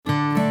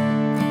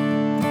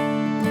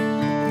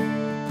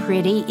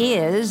pretty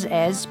is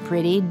as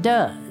pretty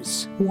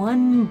does.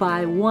 One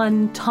by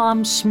one,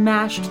 Tom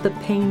smashed the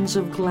panes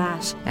of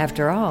glass.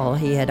 After all,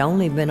 he had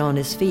only been on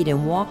his feet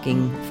and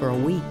walking for a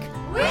week.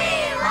 We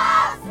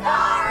love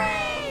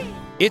stories!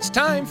 It's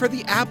time for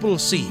the Apple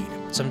Seed.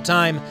 Some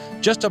time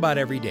just about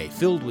every day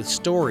filled with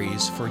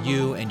stories for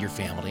you and your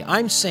family.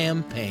 I'm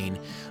Sam Payne.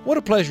 What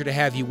a pleasure to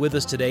have you with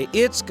us today.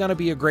 It's going to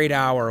be a great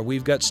hour.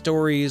 We've got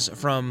stories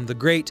from the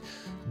great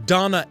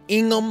Donna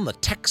Ingham, the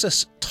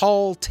Texas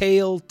tall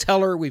tale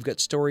teller. We've got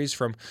stories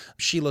from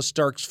Sheila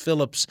Starks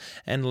Phillips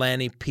and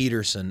Lani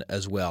Peterson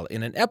as well,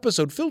 in an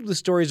episode filled with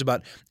stories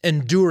about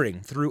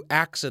enduring through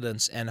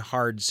accidents and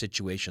hard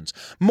situations.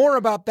 More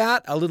about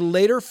that a little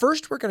later.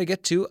 First, we're going to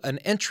get to an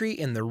entry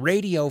in the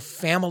Radio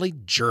Family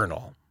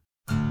Journal.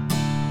 The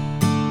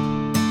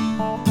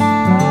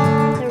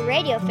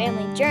Radio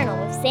Family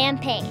Journal with Sam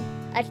Payne.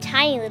 A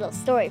tiny little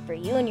story for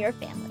you and your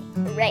family,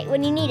 right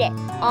when you need it,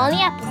 on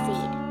the Apple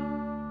Seed.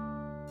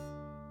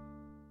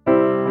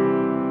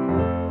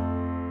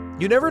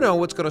 You never know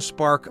what's going to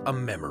spark a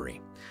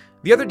memory.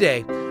 The other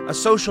day, a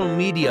social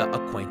media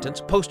acquaintance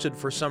posted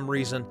for some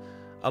reason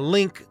a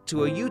link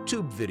to a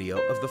YouTube video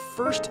of the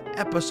first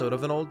episode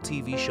of an old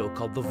TV show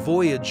called The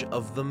Voyage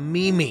of the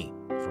Mimi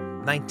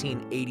from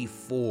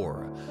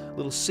 1984. A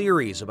little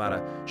series about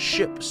a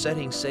ship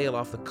setting sail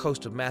off the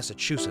coast of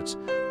Massachusetts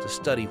to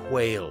study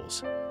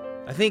whales.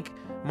 I think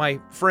my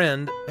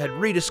friend had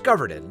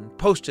rediscovered it and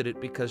posted it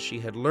because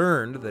she had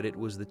learned that it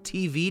was the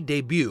TV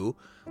debut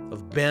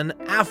of Ben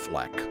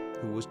Affleck,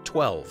 who was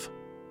 12.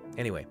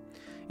 Anyway,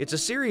 it's a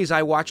series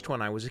I watched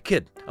when I was a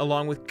kid,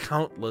 along with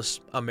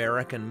countless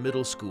American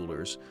middle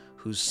schoolers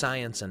whose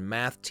science and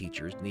math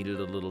teachers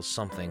needed a little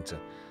something to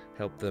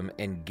help them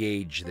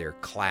engage their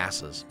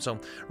classes. So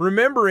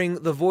remembering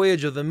The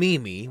Voyage of the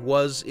Mimi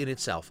was in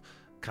itself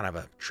kind of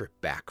a trip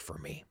back for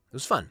me. It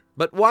was fun.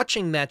 But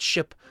watching that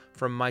ship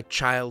from my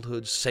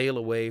childhood sail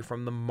away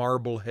from the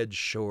Marblehead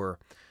shore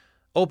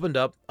opened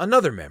up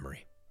another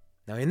memory.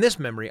 Now, in this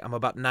memory, I'm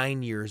about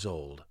 9 years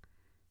old.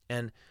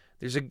 And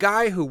there's a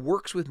guy who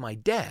works with my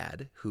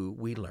dad, who,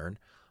 we learn,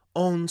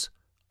 owns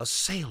a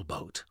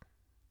sailboat.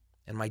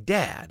 And my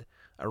dad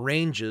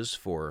arranges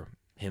for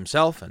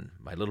himself and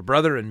my little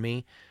brother and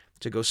me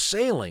to go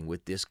sailing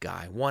with this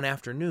guy one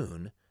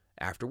afternoon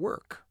after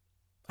work.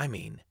 I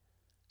mean,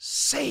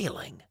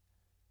 sailing.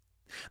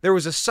 There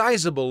was a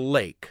sizable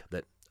lake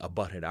that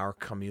abutted our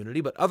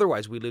community, but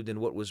otherwise we lived in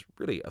what was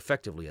really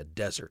effectively a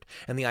desert.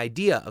 And the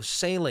idea of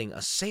sailing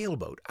a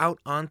sailboat out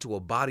onto a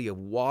body of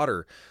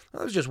water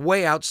was just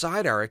way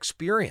outside our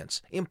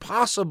experience.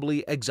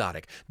 Impossibly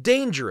exotic,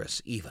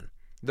 dangerous even,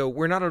 though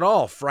we're not at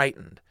all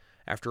frightened.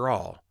 After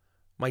all,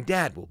 my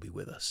dad will be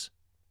with us.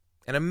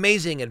 An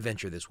amazing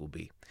adventure this will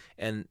be,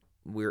 and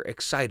we're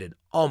excited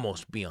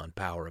almost beyond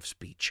power of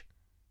speech.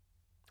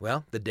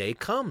 Well, the day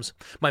comes.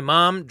 My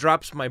mom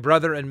drops my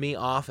brother and me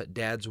off at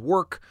Dad's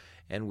work,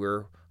 and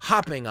we're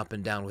hopping up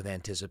and down with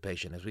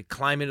anticipation as we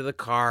climb into the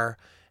car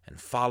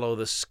and follow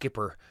the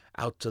skipper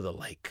out to the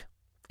lake.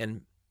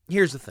 And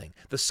here's the thing.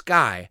 The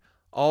sky,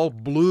 all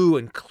blue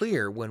and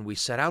clear when we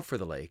set out for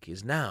the lake,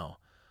 is now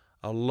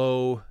a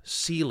low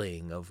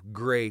ceiling of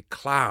gray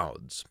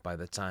clouds by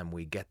the time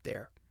we get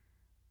there.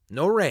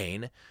 No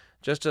rain,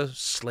 just a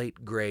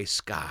slate gray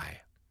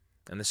sky.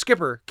 And the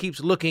skipper keeps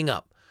looking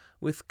up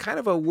with kind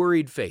of a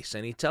worried face,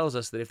 and he tells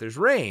us that if there's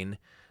rain,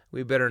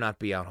 we better not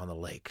be out on the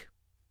lake.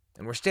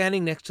 And we're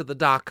standing next to the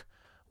dock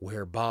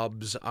where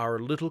bobs our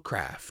little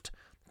craft,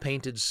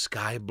 painted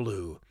sky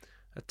blue,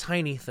 a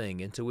tiny thing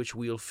into which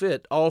we'll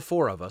fit all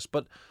four of us,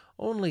 but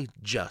only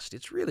just.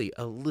 It's really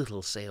a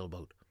little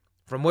sailboat.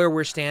 From where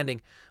we're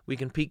standing, we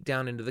can peek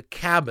down into the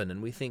cabin,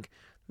 and we think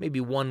maybe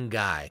one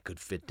guy could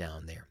fit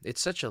down there.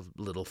 It's such a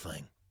little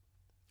thing.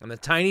 And the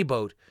tiny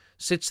boat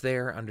sits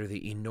there under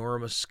the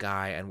enormous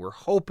sky, and we're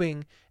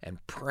hoping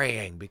and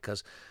praying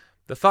because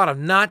the thought of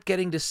not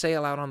getting to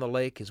sail out on the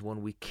lake is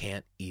one we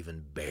can't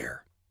even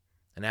bear.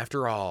 And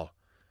after all,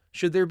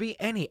 should there be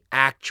any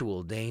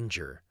actual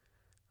danger,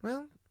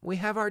 well, we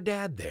have our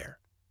dad there.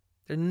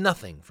 There's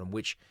nothing from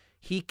which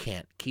he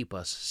can't keep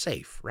us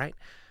safe, right?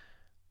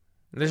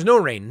 There's no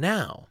rain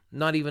now,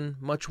 not even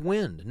much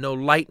wind, no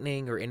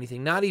lightning or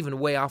anything, not even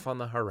way off on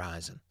the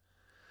horizon.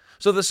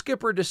 So the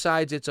skipper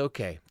decides it's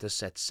okay to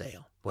set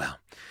sail. Well,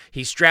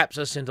 he straps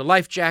us into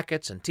life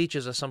jackets and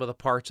teaches us some of the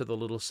parts of the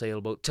little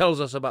sailboat,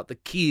 tells us about the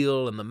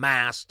keel and the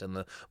mast and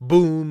the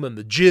boom and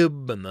the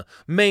jib and the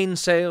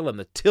mainsail and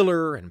the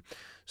tiller, and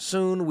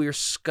soon we're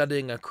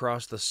scudding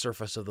across the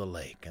surface of the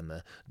lake, and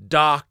the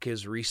dock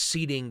is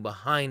receding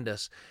behind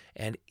us,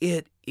 and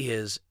it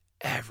is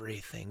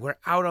everything. We're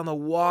out on the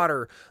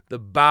water, the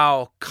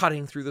bow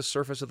cutting through the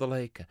surface of the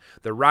lake,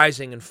 the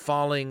rising and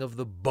falling of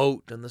the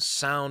boat, and the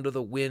sound of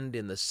the wind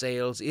in the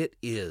sails. It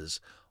is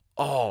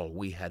all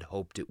we had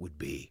hoped it would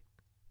be.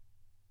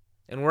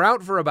 And we're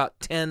out for about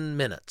 10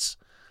 minutes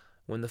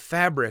when the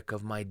fabric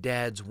of my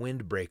dad's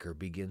windbreaker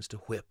begins to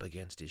whip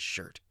against his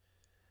shirt,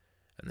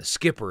 and the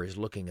skipper is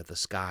looking at the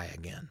sky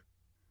again.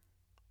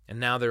 And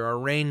now there are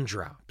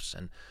raindrops,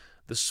 and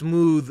The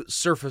smooth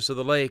surface of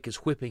the lake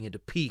is whipping into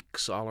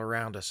peaks all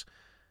around us,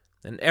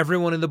 and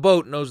everyone in the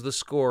boat knows the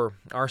score.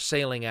 Our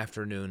sailing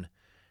afternoon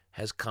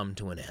has come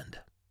to an end.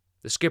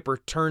 The skipper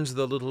turns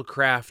the little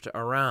craft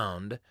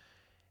around,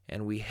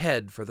 and we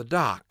head for the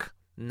dock,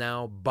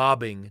 now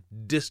bobbing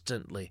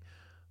distantly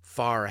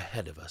far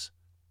ahead of us.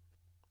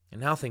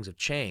 And now things have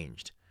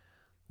changed.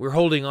 We're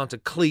holding onto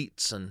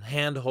cleats and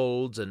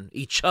handholds and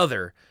each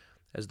other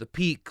as the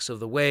peaks of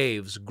the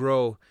waves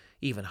grow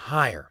even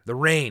higher. The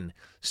rain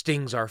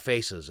stings our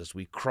faces as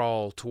we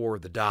crawl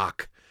toward the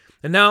dock.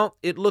 And now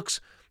it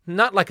looks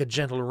not like a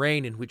gentle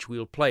rain in which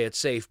we'll play it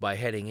safe by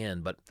heading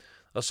in, but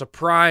a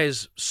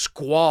surprise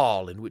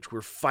squall in which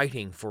we're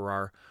fighting for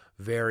our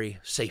very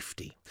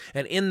safety.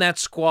 And in that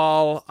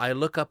squall, I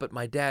look up at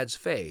my dad's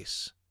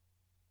face,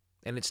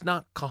 and it's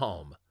not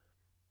calm.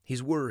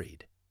 He's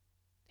worried.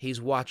 He's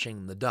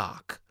watching the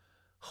dock,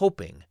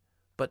 hoping,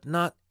 but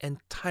not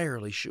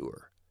entirely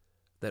sure,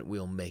 that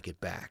we'll make it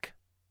back.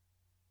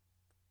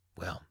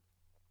 Well,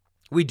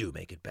 we do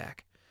make it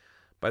back.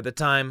 By the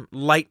time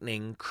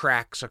lightning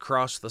cracks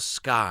across the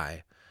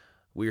sky,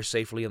 we're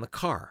safely in the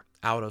car,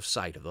 out of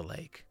sight of the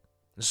lake.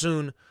 And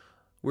soon,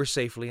 we're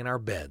safely in our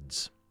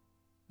beds.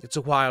 It's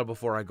a while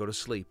before I go to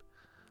sleep.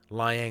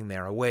 Lying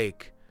there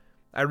awake,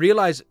 I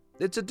realize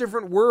it's a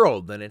different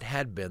world than it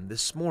had been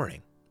this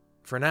morning.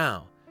 For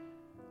now,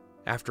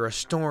 after a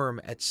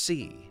storm at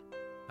sea,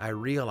 I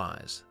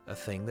realize a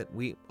thing that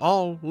we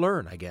all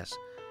learn, I guess,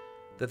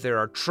 that there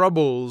are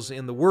troubles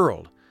in the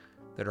world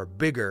that are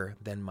bigger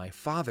than my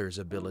father's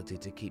ability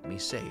to keep me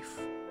safe.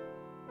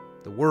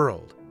 The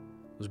world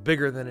was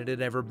bigger than it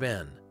had ever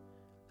been,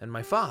 and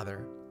my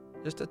father,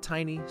 just a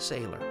tiny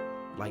sailor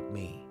like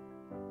me.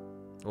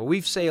 Well,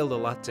 we've sailed a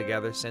lot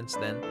together since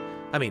then.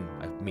 I mean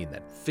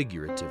that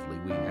figuratively.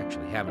 We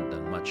actually haven't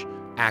done much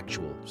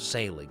actual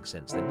sailing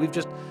since then. We've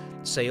just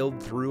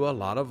sailed through a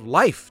lot of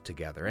life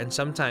together, and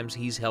sometimes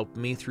he's helped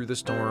me through the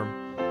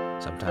storm,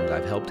 sometimes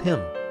I've helped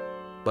him.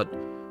 But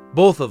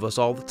both of us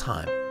all the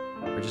time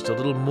are just a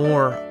little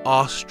more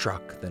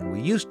awestruck than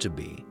we used to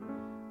be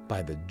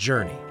by the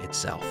journey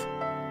itself.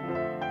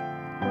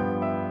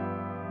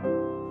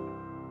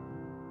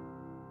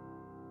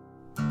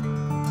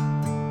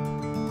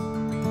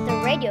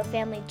 The Radio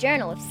Family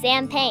Journal with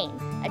Sam Payne.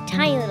 A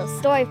tiny little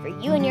story for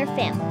you and your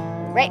family,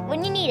 right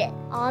when you need it,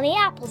 on the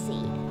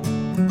Appleseed.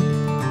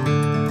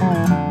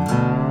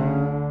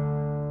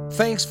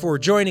 Thanks for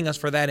joining us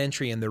for that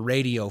entry in the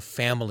Radio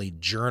Family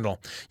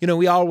Journal. You know,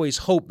 we always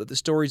hope that the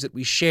stories that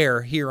we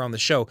share here on the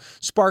show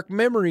spark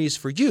memories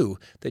for you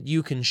that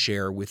you can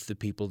share with the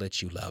people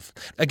that you love.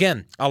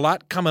 Again, a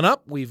lot coming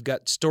up. We've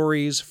got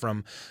stories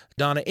from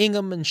Donna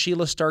Ingham and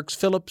Sheila Starks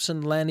Phillips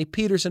and Lani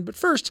Peterson. But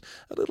first,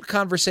 a little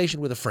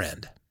conversation with a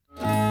friend.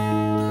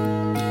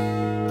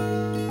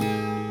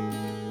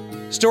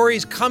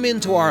 Stories come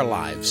into our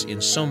lives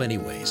in so many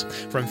ways,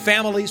 from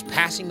families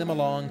passing them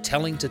along,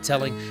 telling to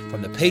telling,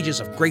 from the pages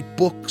of great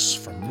books,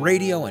 from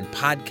radio and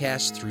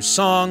podcasts, through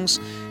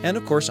songs, and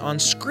of course on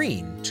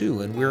screen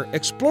too. And we're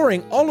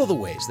exploring all of the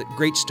ways that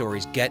great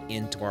stories get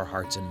into our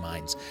hearts and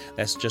minds.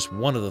 That's just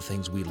one of the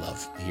things we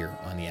love here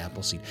on the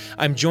Appleseed.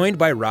 I'm joined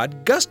by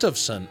Rod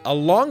Gustafson, a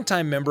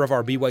longtime member of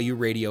our BYU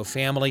radio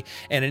family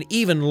and an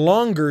even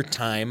longer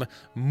time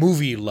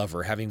movie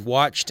lover, having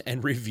watched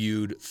and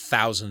reviewed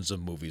thousands of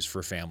movies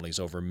for families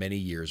over many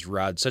years.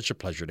 Rod, such a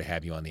pleasure to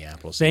have you on the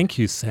Appleseed. Thank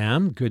you,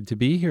 Sam. Good to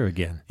be here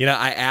again. You know,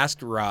 I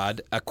asked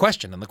Rod a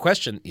question, and the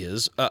question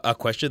is a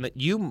question that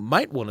you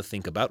might want to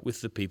think about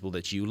with the people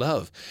that you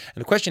love.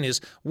 And the question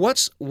is,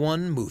 what's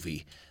one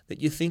movie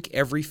that you think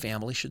every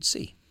family should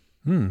see?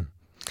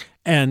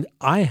 And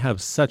I have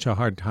such a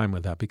hard time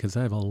with that because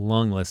I have a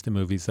long list of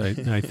movies I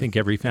think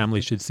every family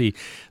should see.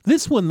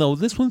 This one, though,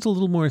 this one's a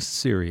little more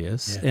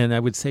serious. Yeah. And I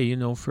would say,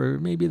 for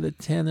maybe the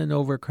 10 and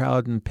over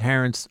crowd and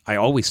parents, I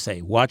always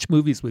say, watch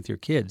movies with your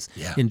kids.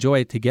 Yeah. Enjoy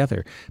it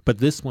together. But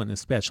this one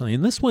especially.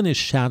 And this one is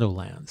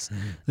Shadowlands.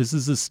 This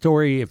is a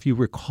story, if you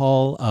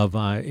recall, of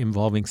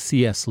involving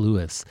C.S.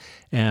 Lewis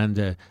and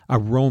a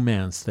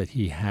romance that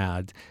he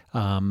had.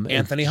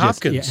 Anthony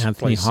Hopkins.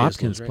 Anthony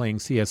Hopkins playing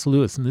C.S.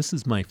 Lewis. And this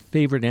is my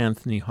favorite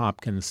Anthony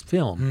Hopkins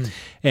film.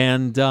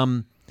 And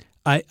what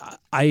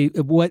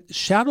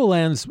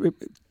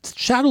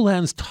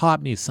Shadowlands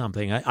taught me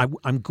something.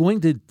 I'm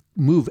going to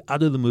move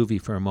out of the movie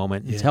for a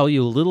moment and tell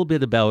you a little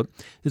bit about,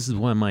 this is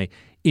one of my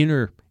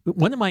inner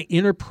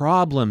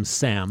problems,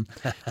 Sam.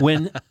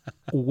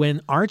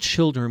 When our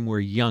children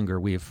were younger,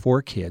 we have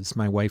 4 kids,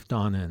 my wife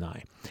Donna and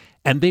I,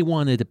 and they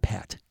wanted a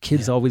pet.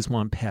 Kids always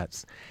want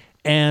pets.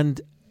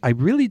 And I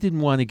really didn't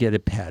want to get a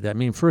pet. I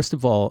mean, first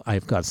of all,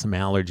 I've got some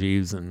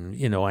allergies, and,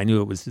 I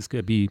knew it was just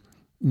going to be,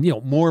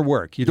 more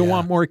work. You don't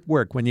want more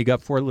work when you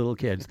got 4 little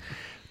kids.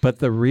 But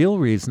the real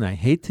reason, I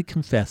hate to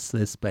confess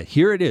this, but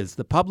here it is,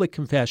 the public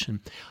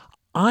confession.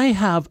 I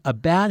have a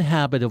bad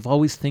habit of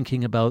always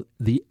thinking about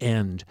the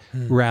end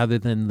rather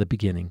than the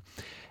beginning.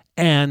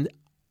 And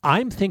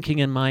I'm thinking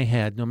in my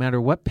head, no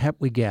matter what pet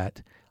we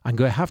get, I'm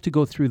going to have to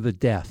go through the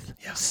death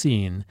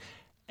scene.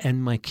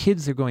 And my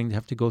kids are going to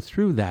have to go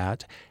through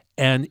that.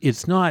 And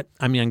it's not,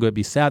 I'm going to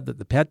be sad that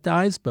the pet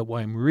dies, but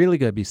what I'm really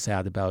going to be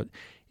sad about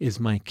is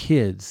my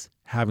kids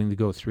having to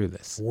go through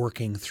this.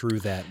 Working through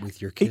that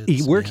with your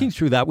kids. Working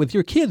through that with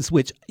your kids,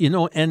 which,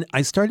 and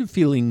I started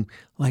feeling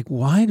like,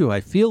 why do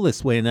I feel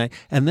this way?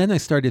 And then I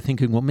started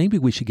thinking, well, maybe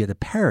we should get a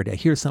parrot. I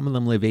hear some of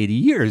them live 80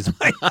 years.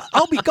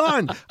 I'll be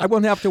gone. I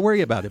won't have to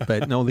worry about it.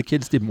 But no, the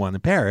kids didn't want a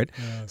parrot.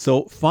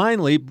 So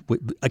finally,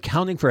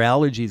 accounting for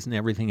allergies and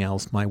everything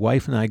else, my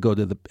wife and I go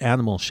to the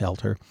animal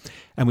shelter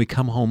and we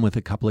come home with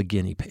a couple of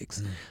guinea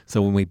pigs.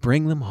 So when we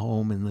bring them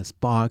home in this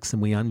box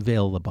and we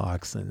unveil the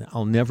box, and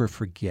I'll never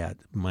forget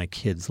my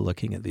kids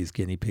looking at these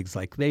guinea pigs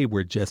like they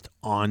were just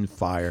on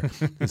fire.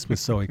 This was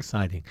so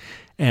exciting.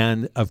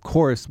 And of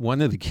course, one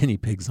of the guinea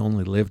pigs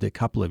only lived a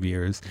couple of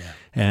years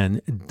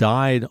and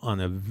died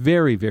on a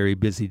very, very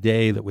busy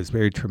day that was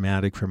very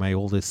traumatic for my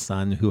oldest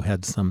son, who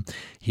had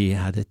he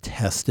had a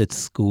test at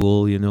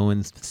school, in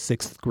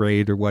 6th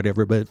grade or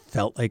whatever, but it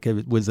felt like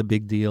it was a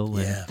big deal.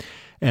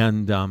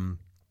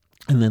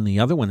 And then the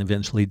other one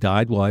eventually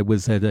died while I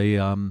was at a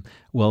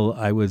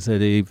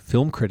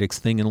film critics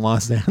thing in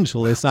Los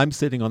Angeles. I'm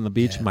sitting on the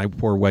beach and my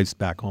poor wife's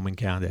back home in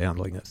Canada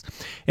handling this.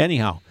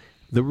 Anyhow,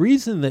 the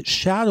reason that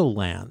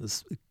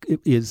Shadowlands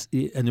is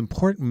an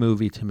important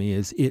movie to me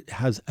is it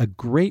has a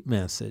great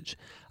message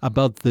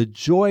about the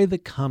joy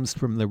that comes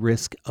from the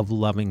risk of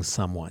loving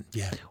someone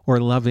or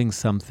loving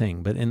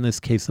something, but in this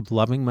case of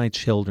loving my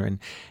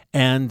children.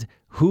 And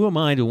who am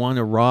I to want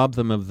to rob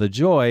them of the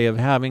joy of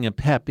having a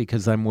pet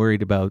because I'm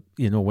worried about,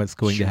 what's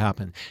going to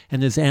happen?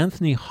 And as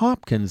Anthony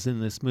Hopkins in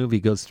this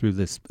movie goes through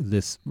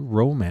this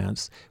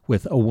romance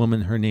with a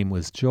woman, her name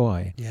was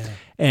Joy.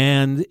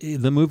 And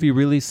the movie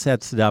really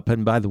sets it up.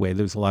 And by the way,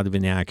 there's a lot of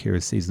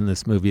inaccuracies in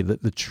this movie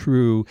that the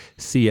true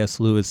C.S.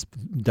 Lewis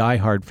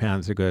diehard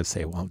fans are going to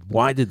say, well,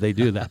 why did they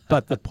do that?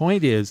 But the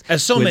point is...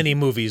 As so many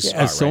movies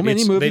are, so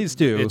many movies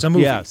do. It's a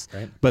movie. Yes.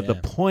 Right? But the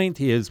point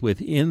is,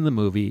 within the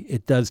movie,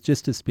 it does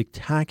just a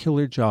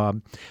spectacular job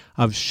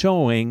of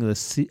showing of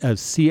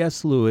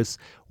C.S. Lewis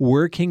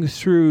working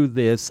through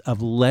this,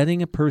 of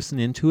letting a person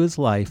into his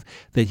life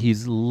that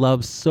he's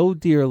loved so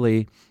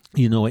dearly.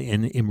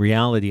 In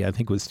reality, I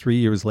think it was 3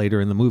 years later.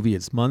 In the movie,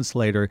 it's months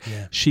later.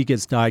 She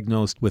gets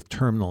diagnosed with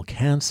terminal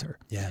cancer.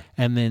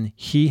 And then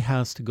he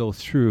has to go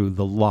through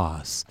the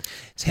loss.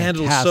 It's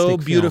handled so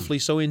beautifully,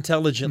 so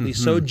intelligently,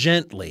 so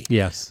gently.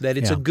 That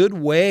it's a good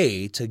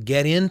way to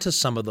get into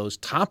some of those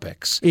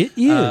topics. It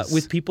is.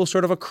 With people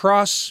sort of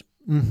across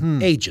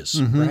ages,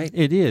 right?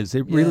 It is.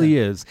 It really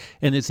is.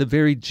 And it's a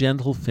very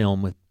gentle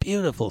film with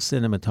beautiful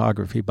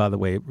cinematography, by the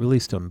way. It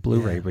released on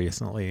Blu-ray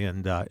recently,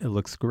 and it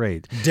looks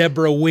great.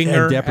 Deborah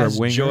Winger as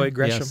Joy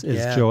Gresham. Yes,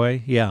 as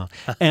Joy,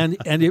 and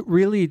it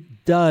really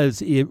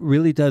does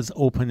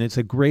open. It's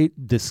a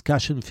great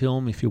discussion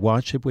film if you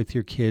watch it with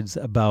your kids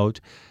about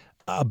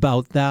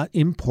that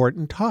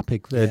important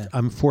topic that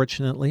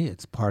unfortunately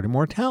it's part of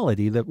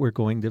mortality that we're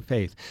going to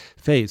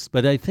face.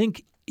 But I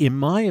think, in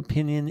my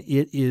opinion,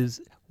 it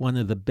is one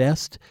of the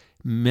best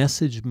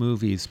message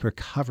movies for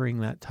covering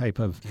that type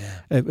of,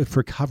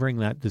 for covering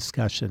that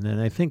discussion. And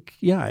I think,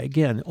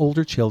 again,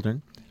 older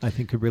children, I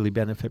think, could really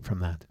benefit from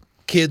that.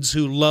 Kids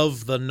who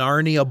love the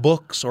Narnia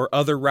books or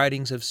other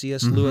writings of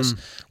C.S. Lewis.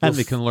 And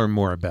they can learn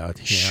more about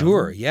him.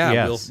 Sure,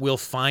 We'll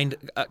find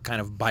a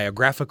kind of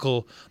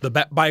biographical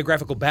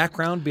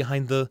background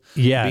behind the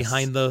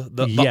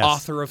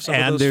author of some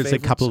of those And there's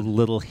favorites. a couple of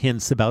little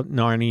hints about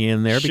Narnia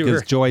in there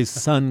because Joy's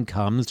son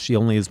comes. She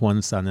only has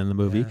one son in the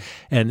movie.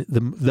 And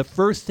the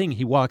first thing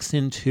he walks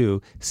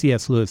into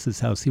C.S. Lewis's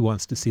house, he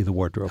wants to see the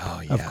wardrobe,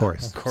 of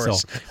course. So,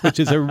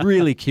 which is a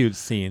really cute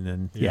scene.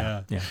 And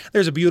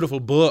There's a beautiful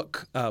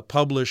book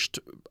published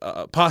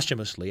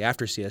posthumously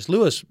after C.S.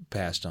 Lewis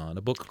passed on,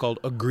 a book called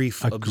A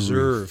Grief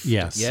Observed.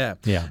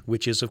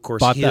 Which is, of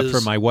course, bought that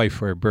for my wife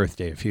for her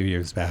birthday a few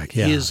years back.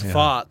 His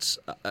thoughts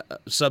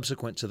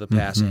subsequent to the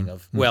passing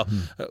of, a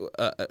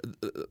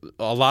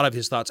lot of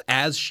his thoughts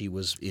as she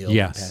was ill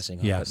and passing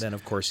on. But then,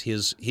 of course,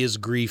 his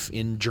grief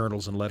in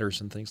journals and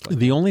letters and things like that.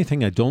 The only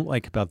thing I don't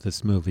like about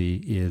this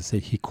movie is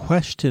that he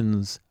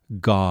questions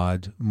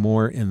God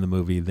more in the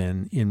movie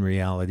than in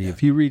reality.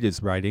 If you read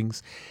his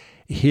writings,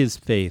 his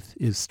faith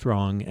is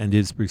strong and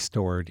is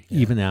restored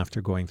even after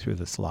going through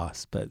this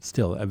loss. But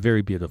still, a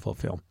very beautiful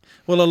film.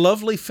 Well, a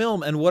lovely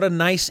film, and what a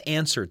nice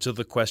answer to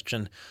the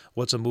question,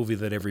 what's a movie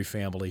that every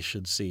family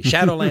should see?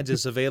 Shadowlands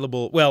is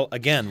available. Well,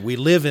 again, we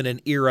live in an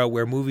era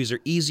where movies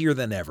are easier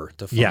than ever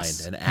to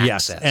find and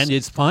access. And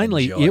it's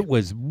finally, it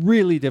was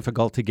really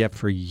difficult to get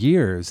for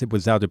years. It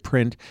was out of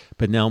print,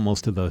 but now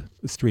most of the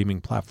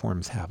streaming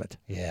platforms have it.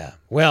 Yeah.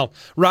 Well,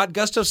 Rod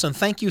Gustafson,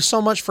 thank you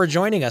so much for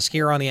joining us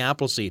here on The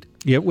Appleseed.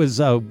 It was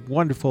a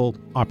wonderful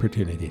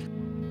opportunity.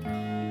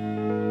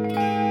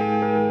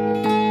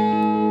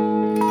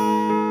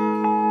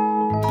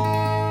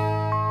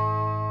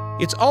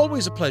 It's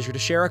always a pleasure to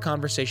share a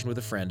conversation with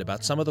a friend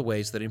about some of the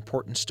ways that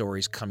important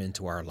stories come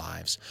into our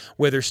lives.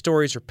 Whether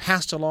stories are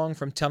passed along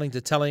from telling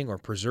to telling or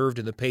preserved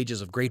in the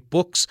pages of great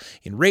books,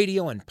 in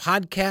radio and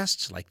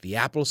podcasts like The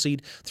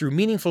Appleseed, through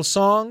meaningful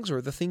songs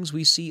or the things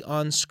we see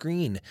on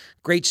screen.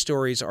 Great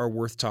stories are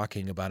worth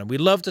talking about, and we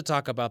love to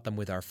talk about them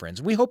with our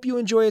friends. We hope you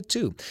enjoy it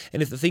too.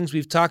 And if the things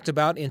we've talked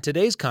about in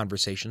today's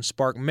conversation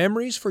spark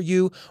memories for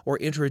you or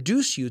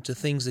introduce you to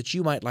things that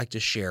you might like to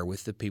share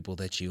with the people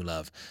that you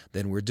love,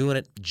 then we're doing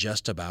it just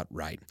about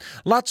right.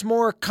 Lots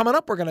more coming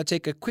up. We're going to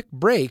take a quick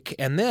break,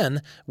 and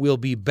then we'll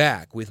be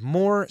back with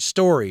more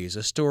stories.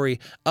 A story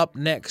up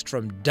next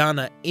from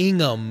Donna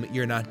Ingham.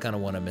 You're not going to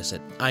want to miss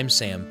it. I'm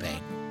Sam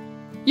Payne.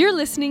 You're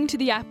listening to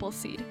The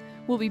Appleseed.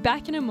 We'll be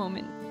back in a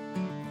moment.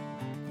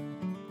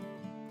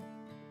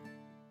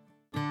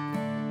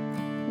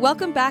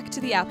 Welcome back to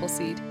The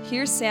Appleseed.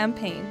 Here's Sam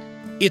Payne.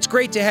 It's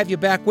great to have you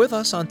back with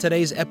us on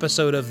today's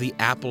episode of The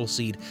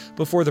Appleseed.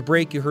 Before the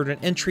break, you heard an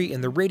entry in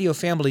the Radio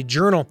Family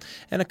Journal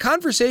and a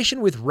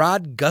conversation with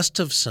Rod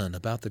Gustafson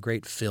about the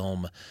great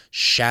film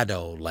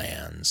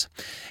Shadowlands.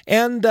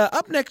 And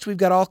up next, we've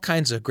got all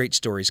kinds of great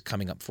stories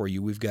coming up for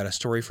you. We've got a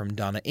story from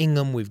Donna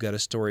Ingham. We've got a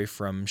story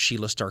from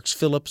Sheila Starks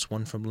Phillips,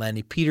 one from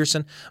Lani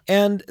Peterson.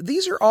 And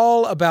these are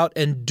all about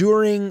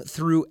enduring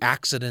through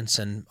accidents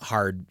and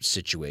hard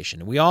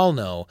situations. We all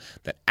know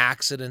that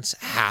accidents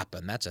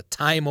happen. That's a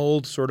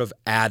time-old sort of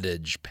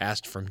adage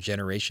passed from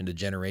generation to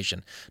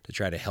generation to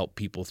try to help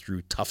people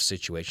through tough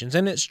situations.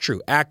 And it's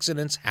true.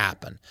 Accidents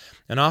happen.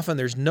 And often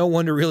there's no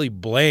one to really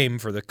blame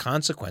for the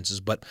consequences,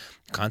 but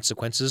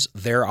consequences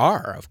there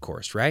are, of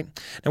course, right?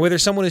 Now, whether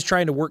someone is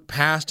trying to work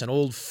past an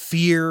old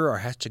fear or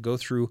has to go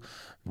through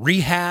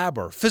rehab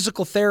or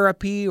physical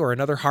therapy or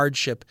another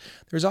hardship,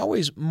 there's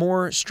always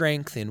more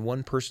strength in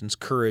one person's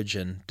courage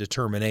and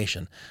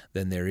determination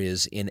than there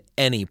is in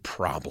any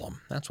problem.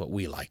 That's what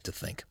we like to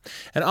think.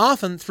 And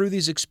often through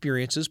these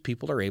experiences,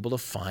 people are able to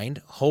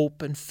find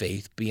hope and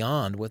faith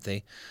beyond what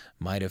they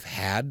might have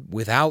had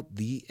without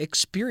the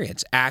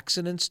experience.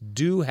 Accidents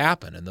do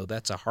happen, and though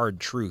that's a hard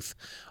truth,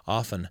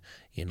 often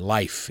in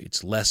life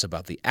it's less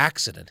about the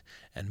accident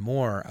and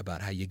more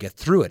about how you get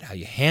through it, how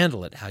you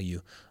handle it, how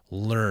you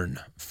learn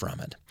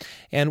from it.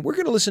 And we're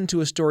going to listen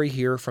to a story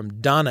here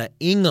from Donna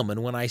Ingham.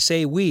 And when I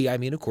say we, I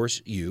mean, of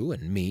course, you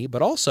and me,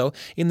 but also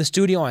in the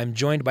studio, I'm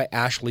joined by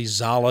Ashley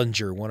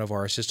Zollinger, one of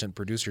our assistant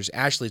producers.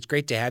 Ashley, it's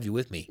great to have you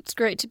with me. It's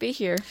great to be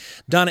here.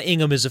 Donna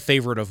Ingham is a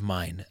favorite of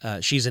mine.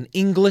 She's an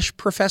English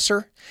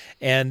professor,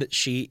 and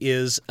she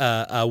is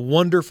a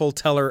wonderful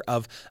teller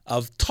of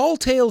tall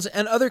tales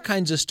and other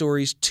kinds of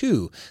stories,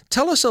 too.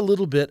 Tell us a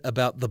little bit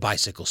about the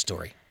bicycle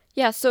story.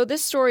 Yeah, so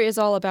this story is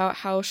all about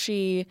how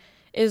she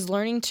is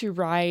learning to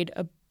ride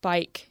a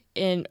bike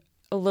in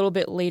a little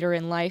bit later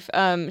in life.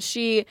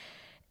 She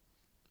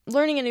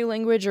learning a new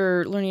language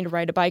or learning to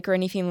ride a bike or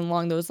anything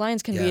along those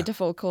lines can be a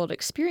difficult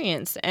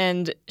experience.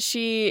 And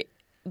she,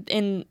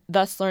 in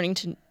thus learning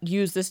to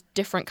use this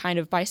different kind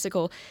of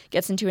bicycle,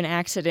 gets into an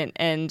accident,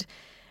 and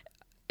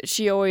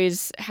she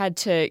always had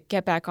to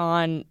get back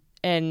on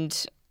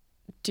and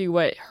do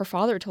what her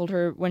father told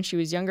her when she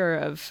was younger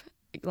of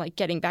like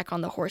getting back on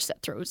the horse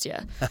that throws you.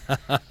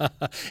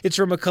 It's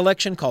from a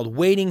collection called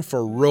Waiting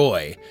for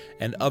Roy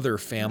and Other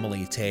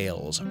Family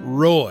Tales.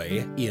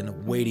 Roy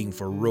in Waiting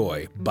for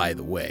Roy, by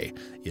the way,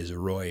 is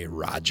Roy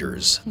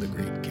Rogers, the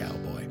great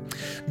cowboy.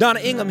 Donna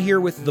Ingham here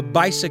with the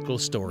bicycle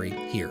story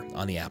here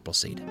on The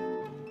Appleseed.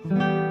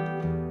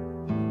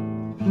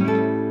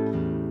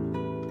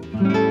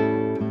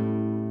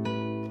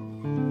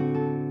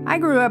 I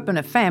grew up in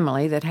a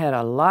family that had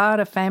a lot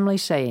of family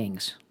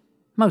sayings.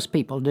 Most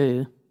people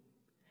do.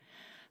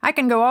 I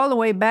can go all the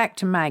way back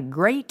to my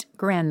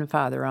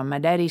great-grandfather on my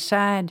daddy's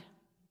side.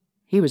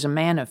 He was a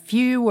man of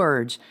few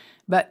words,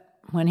 but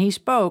when he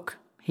spoke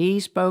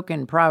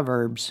in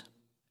proverbs.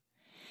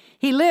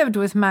 He lived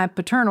with my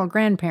paternal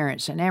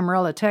grandparents in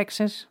Amarillo,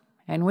 Texas,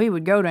 and we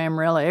would go to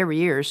Amarillo every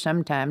year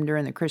sometime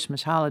during the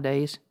Christmas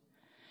holidays.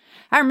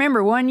 I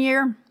remember one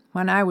year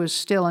when I was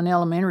still in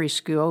elementary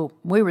school,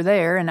 we were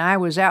there, and I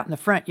was out in the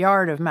front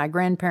yard of my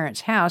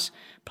grandparents' house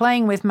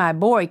playing with my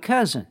boy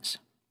cousins.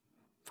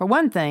 For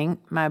one thing,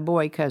 my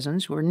boy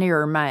cousins were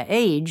nearer my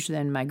age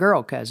than my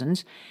girl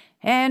cousins,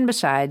 and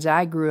besides,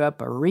 I grew up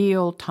a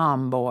real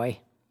tomboy.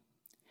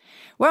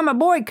 Well, my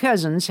boy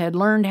cousins had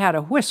learned how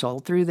to whistle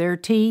through their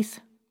teeth,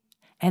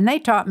 and they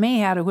taught me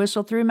how to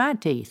whistle through my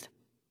teeth.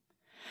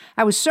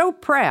 I was so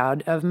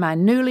proud of my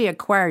newly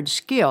acquired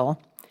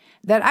skill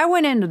that I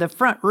went into the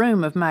front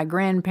room of my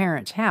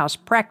grandparents' house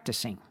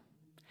practicing.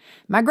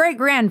 My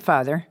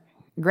great-grandfather,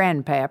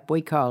 Grandpap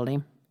we called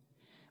him,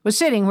 was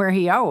sitting where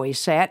he always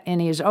sat in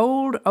his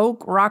old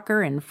oak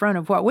rocker in front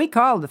of what we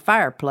called the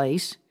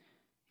fireplace.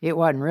 It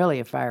wasn't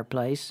really a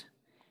fireplace.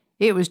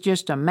 It was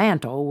just a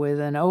mantel with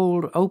an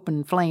old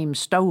open-flame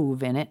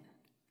stove in it.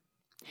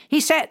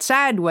 He sat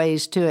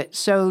sideways to it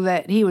so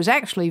that he was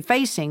actually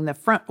facing the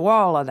front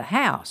wall of the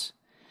house.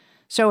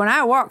 So when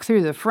I walked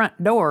through the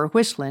front door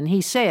whistling,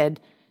 he said,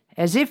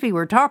 as if he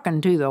were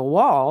talking to the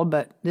wall,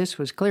 but this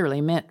was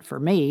clearly meant for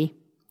me,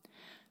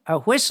 a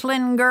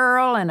whistling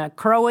girl and a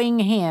crowing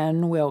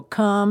hen will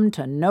come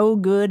to no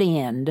good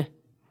end.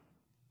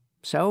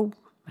 So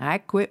I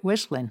quit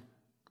whistling,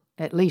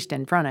 at least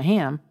in front of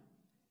him.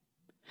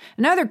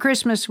 Another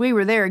Christmas we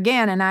were there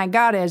again, and I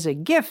got as a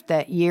gift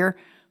that year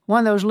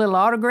one of those little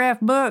autograph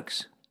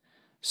books.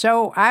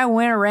 So I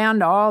went around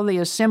to all the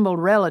assembled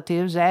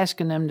relatives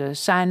asking them to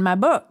sign my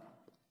book.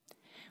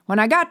 When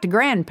I got to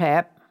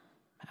Grandpap,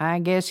 I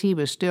guess he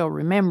was still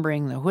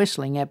remembering the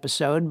whistling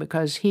episode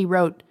because he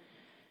wrote,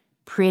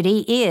 "Pretty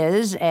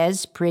is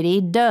as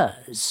pretty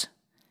does,"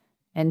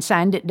 and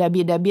signed it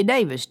W.W.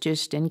 Davis,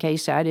 just in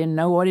case I didn't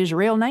know what his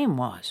real name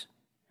was.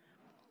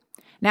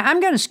 Now, I'm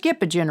going to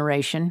skip a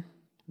generation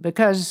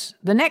because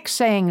the next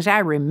sayings I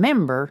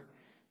remember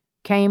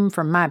came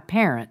from my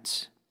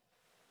parents.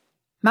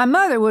 My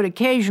mother would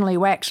occasionally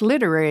wax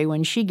literary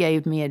when she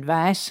gave me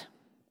advice,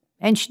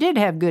 and she did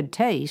have good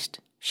taste.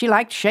 She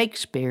liked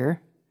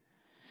Shakespeare.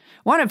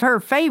 One of her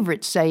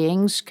favorite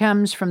sayings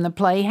comes from the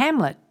play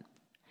Hamlet.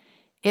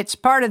 It's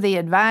part of the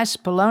advice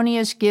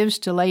Polonius gives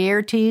to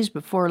Laertes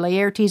before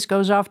Laertes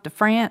goes off to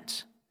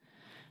France.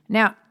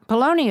 Now,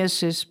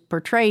 Polonius is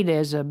portrayed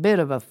as a bit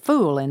of a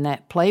fool in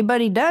that play,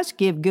 but he does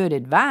give good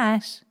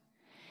advice.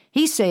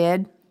 He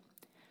said,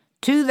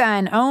 "To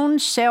thine own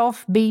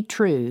self be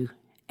true,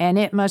 and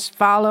it must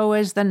follow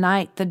as the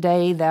night the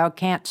day, thou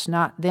canst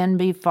not then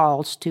be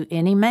false to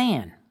any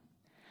man."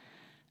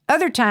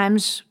 Other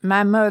times,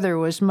 my mother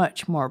was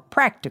much more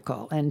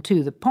practical and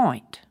to the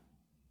point.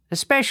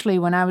 Especially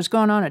when I was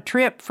going on a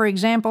trip, for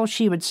example,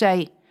 she would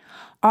say,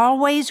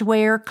 "Always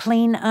wear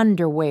clean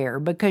underwear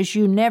because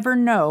you never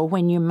know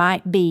when you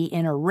might be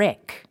in a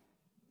wreck."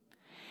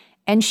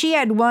 And she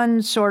had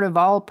one sort of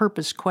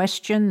all-purpose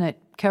question that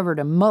covered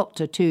a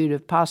multitude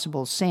of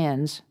possible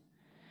sins.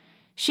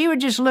 She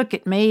would just look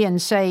at me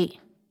and say,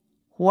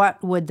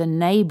 "What would the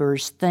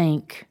neighbors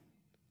think?"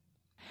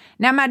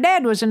 Now, my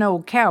dad was an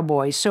old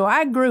cowboy, so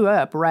I grew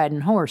up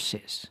riding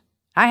horses.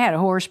 I had a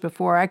horse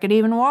before I could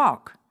even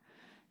walk.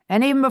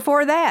 And even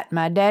before that,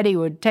 my daddy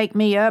would take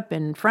me up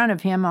in front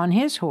of him on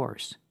his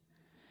horse.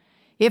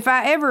 If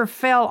I ever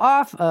fell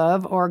off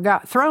of or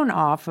got thrown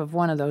off of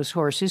one of those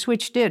horses,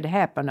 which did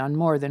happen on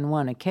more than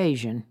one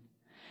occasion,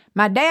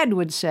 my dad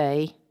would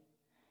say,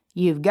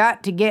 "You've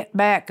got to get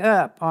back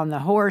up on the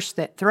horse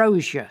that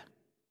throws you."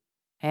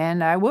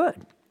 And I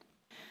would.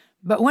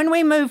 But when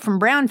we moved from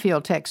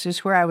Brownfield,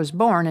 Texas, where I was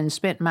born and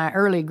spent my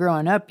early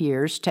growing up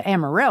years, to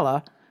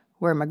Amarillo,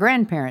 where my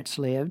grandparents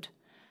lived,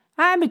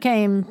 I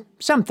became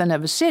something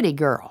of a city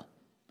girl.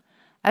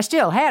 I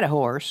still had a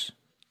horse,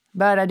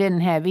 but I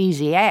didn't have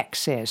easy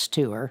access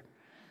to her,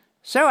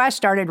 so I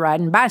started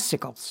riding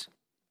bicycles.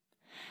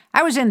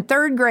 I was in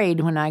 3rd grade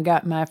when I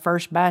got my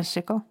first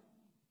bicycle.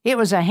 It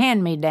was a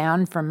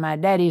hand-me-down from my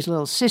daddy's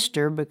little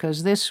sister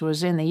because this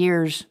was in the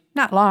years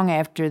not long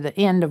after the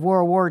end of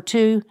World War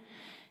II,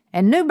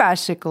 and new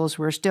bicycles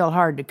were still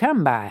hard to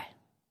come by.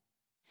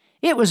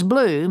 It was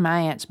blue,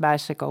 my aunt's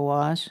bicycle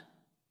was.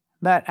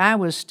 But I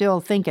was still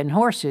thinking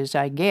horses,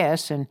 I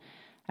guess, and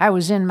I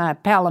was in my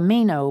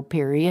Palomino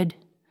period.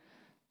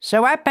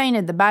 So I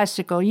painted the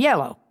bicycle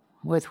yellow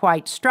with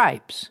white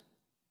stripes.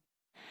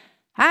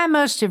 I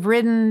must have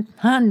ridden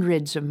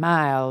hundreds of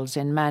miles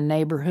in my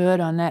neighborhood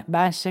on that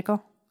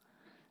bicycle,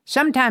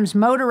 sometimes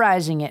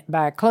motorizing it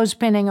by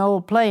clothespinning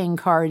old playing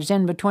cards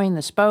in between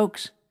the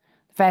spokes.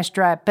 The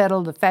faster I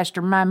pedaled, the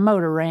faster my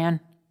motor ran.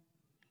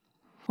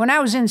 When I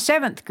was in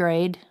 7th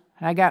grade,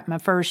 I got my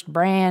first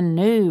brand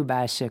new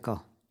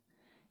bicycle.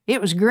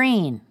 It was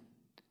green,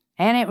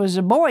 and it was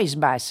a boy's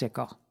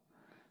bicycle,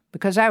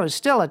 because I was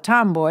still a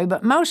tomboy,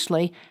 but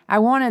mostly I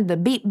wanted the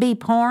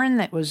beep-beep horn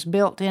that was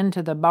built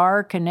into the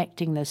bar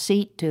connecting the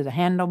seat to the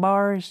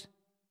handlebars.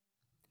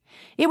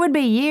 It would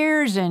be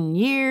years and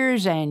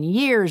years and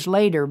years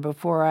later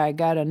before I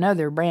got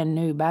another brand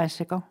new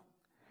bicycle.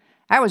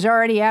 I was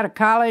already out of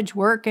college,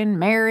 working,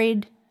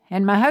 married,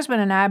 and my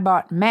husband and I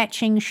bought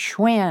matching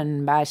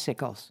Schwinn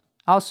bicycles,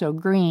 also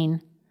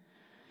green.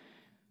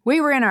 We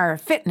were in our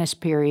fitness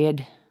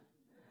period.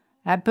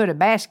 I put a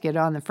basket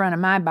on the front of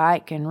my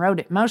bike and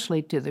rode it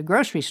mostly to the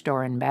grocery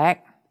store and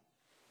back.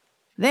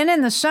 Then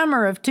in the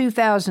summer of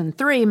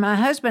 2003, my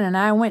husband and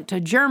I went to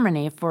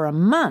Germany for a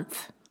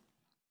month.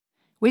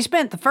 We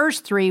spent the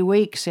first 3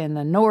 weeks in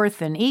the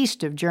north and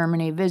east of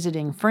Germany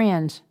visiting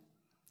friends.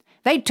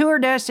 They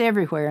toured us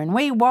everywhere, and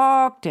we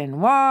walked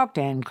and walked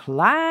and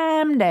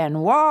climbed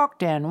and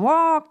walked and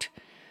walked.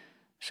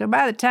 So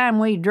by the time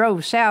we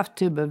drove south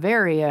to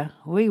Bavaria,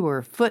 we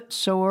were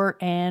footsore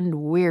and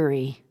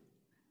weary.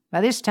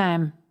 By this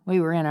time, we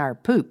were in our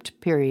pooped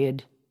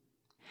period.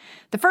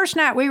 The first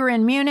night we were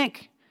in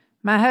Munich,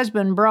 my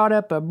husband brought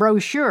up a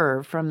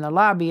brochure from the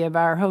lobby of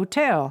our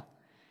hotel.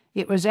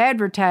 It was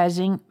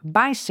advertising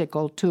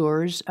bicycle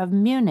tours of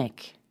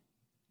Munich.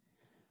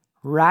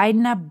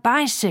 Riding a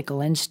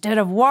bicycle instead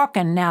of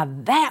walking, now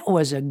that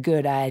was a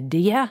good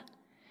idea.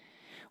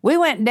 We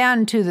went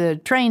down to the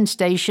train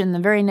station the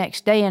very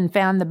next day and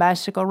found the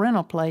bicycle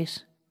rental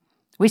place.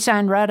 We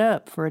signed right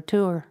up for a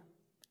tour.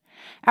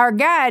 Our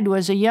guide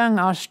was a young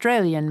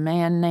Australian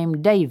man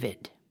named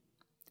David.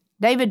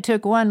 David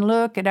took one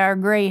look at our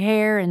gray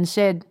hair and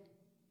said,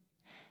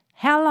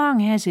 "How long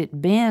has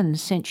it been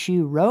since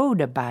you rode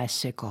a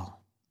bicycle?"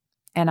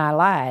 And I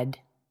lied.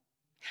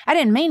 I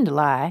didn't mean to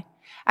lie.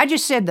 I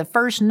just said the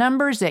first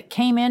numbers that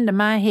came into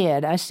my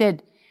head. I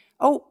said,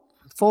 4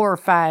 or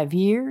 5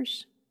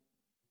 years.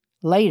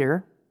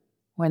 Later,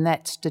 when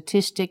that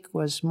statistic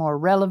was more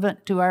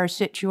relevant to our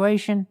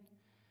situation,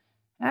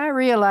 I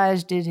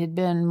realized it had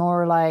been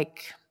more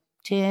like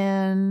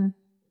 10,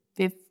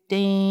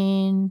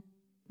 15,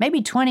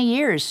 maybe 20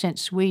 years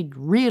since we'd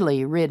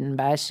really ridden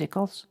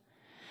bicycles.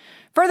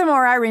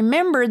 Furthermore, I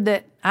remembered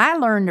that I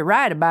learned to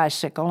ride a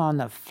bicycle on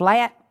the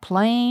flat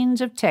plains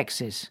of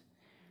Texas,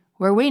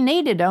 where we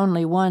needed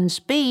only one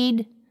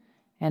speed,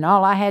 and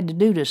all I had to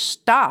do to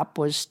stop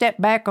was step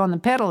back on the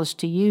pedals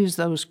to use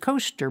those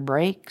coaster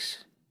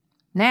brakes.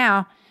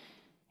 Now,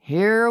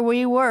 here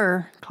we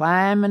were,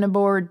 climbing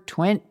aboard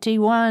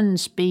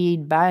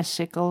 21-speed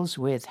bicycles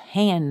with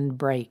hand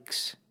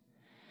brakes.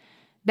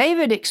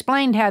 David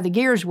explained how the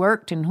gears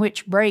worked and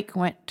which brake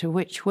went to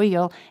which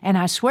wheel, and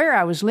I swear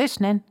I was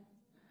listening,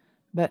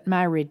 but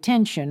my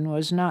retention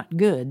was not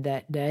good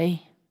that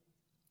day.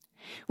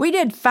 We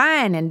did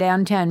fine in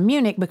downtown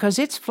Munich because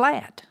it's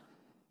flat,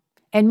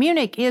 and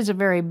Munich is a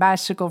very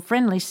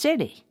bicycle-friendly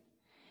city.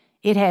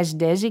 It has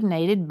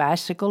designated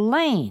bicycle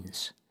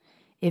lanes.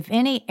 If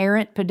any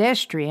errant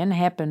pedestrian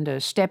happened to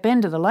step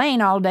into the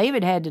lane, all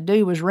David had to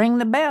do was ring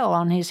the bell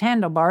on his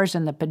handlebars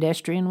and the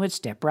pedestrian would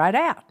step right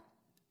out.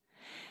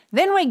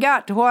 Then we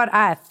got to what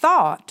I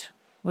thought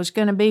was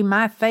going to be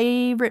my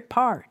favorite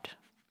part,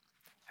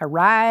 a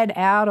ride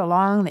out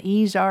along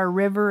the Isar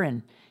River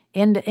and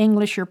into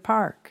Englisher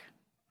Park.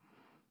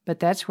 But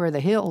that's where the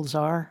hills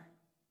are.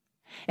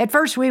 At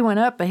first we went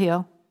up a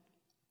hill.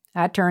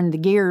 I turned the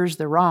gears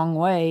the wrong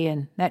way,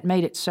 and that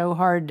made it so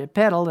hard to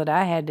pedal that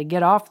I had to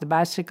get off the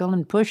bicycle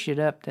and push it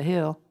up the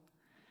hill.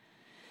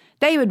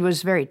 David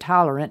was very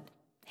tolerant.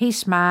 He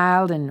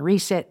smiled and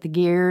reset the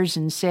gears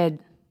and said,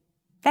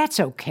 "That's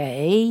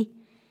okay.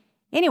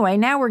 Anyway,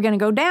 now we're going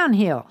to go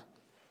downhill."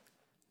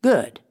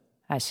 "Good,"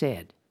 I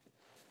said.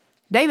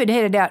 David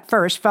headed out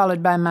first,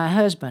 followed by my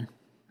husband.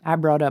 I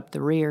brought up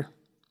the rear.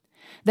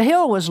 The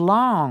hill was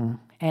long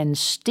and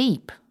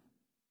steep.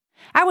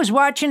 I was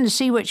watching to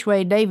see which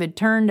way David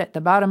turned at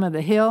the bottom of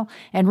the hill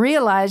and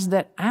realized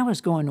that I was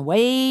going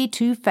way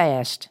too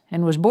fast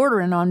and was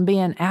bordering on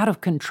being out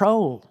of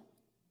control.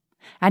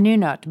 I knew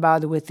not to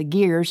bother with the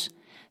gears,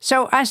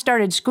 so I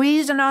started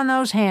squeezing on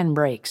those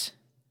handbrakes.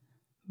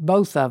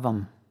 Both of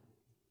them.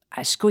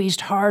 I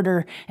squeezed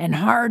harder and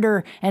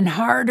harder and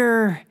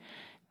harder.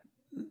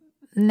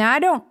 Now, I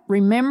don't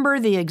remember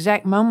the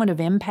exact moment of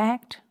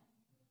impact,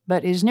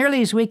 but as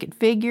nearly as we could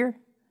figure,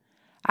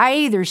 I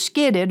either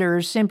skidded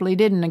or simply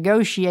didn't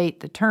negotiate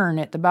the turn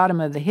at the bottom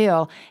of the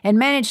hill and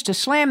managed to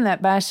slam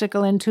that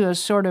bicycle into a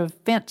sort of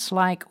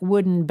fence-like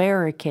wooden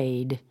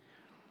barricade.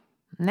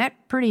 And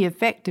that pretty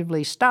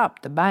effectively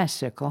stopped the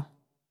bicycle.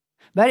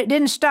 But it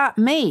didn't stop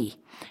me.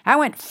 I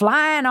went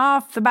flying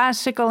off the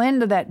bicycle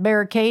into that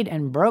barricade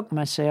and broke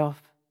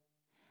myself.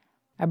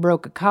 I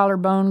broke a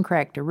collarbone,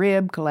 cracked a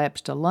rib,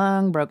 collapsed a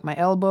lung, broke my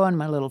elbow and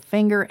my little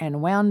finger,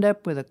 and wound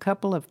up with a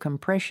couple of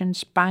compression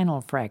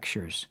spinal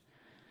fractures.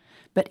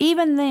 But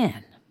even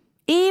then,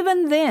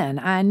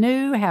 I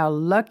knew how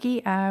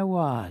lucky I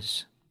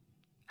was.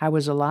 I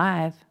was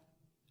alive.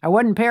 I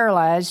wasn't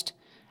paralyzed.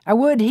 I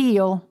would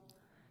heal.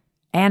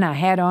 And I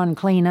had on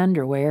clean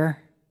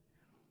underwear.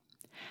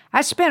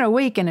 I spent a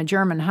week in a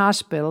German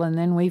hospital, and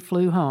then we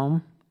flew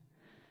home.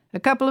 A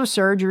couple of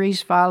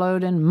surgeries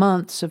followed and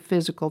months of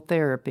physical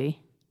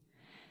therapy.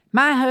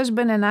 My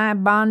husband and I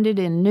bonded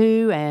in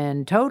new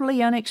and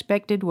totally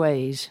unexpected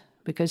ways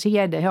because he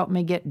had to help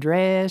me get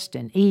dressed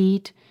and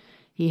eat.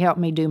 He helped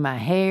me do my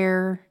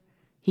hair.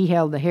 He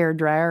held the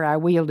hairdryer, I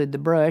wielded the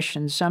brush,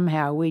 and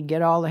somehow we'd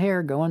get all the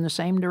hair going the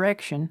same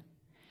direction.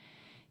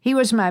 He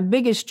was my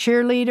biggest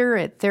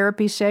cheerleader at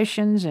therapy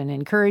sessions and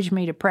encouraged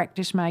me to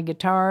practice my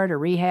guitar to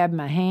rehab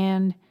my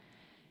hand.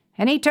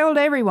 And he told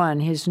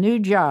everyone his new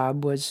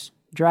job was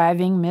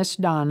driving Miss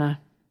Donna.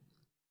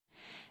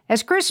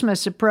 As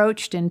Christmas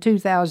approached in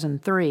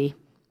 2003,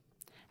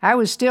 I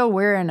was still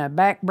wearing a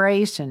back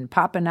brace and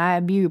popping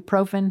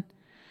ibuprofen.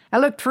 I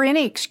looked for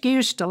any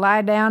excuse to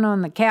lie down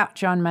on the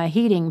couch on my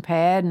heating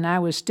pad, and I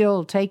was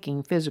still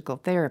taking physical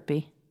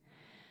therapy.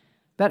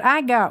 But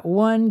I got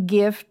one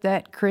gift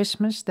that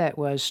Christmas that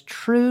was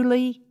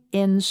truly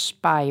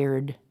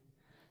inspired.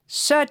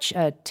 Such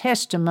a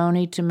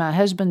testimony to my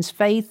husband's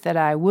faith that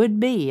I would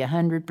be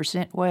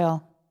 100%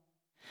 well.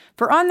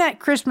 For on that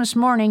Christmas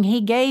morning,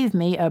 he gave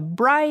me a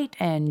bright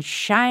and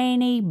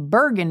shiny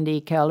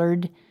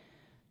burgundy-colored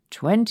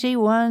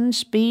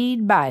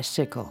 21-speed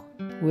bicycle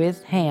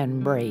with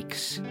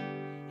handbrakes.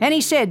 And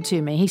he said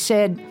to me,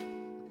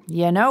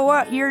 "You know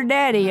what your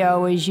daddy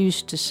always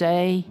used to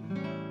say?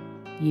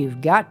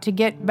 You've got to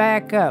get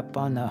back up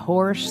on the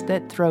horse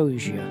that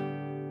throws you."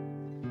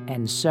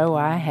 And so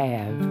I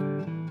have.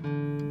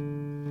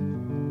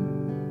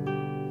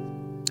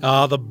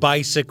 The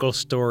Bicycle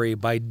Story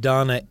by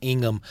Donna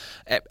Ingham.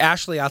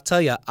 Ashley, I'll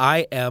tell you,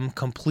 I am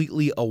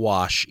completely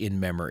awash in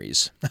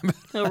memories.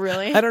 Oh,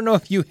 really? I don't know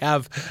if you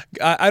have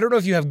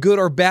good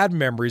or bad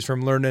memories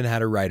from learning how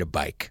to ride a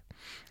bike.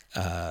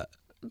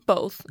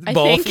 Both, I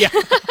Both, think.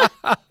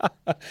 yeah.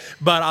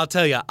 But I'll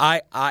tell you,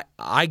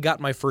 I got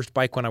my first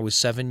bike when I was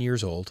 7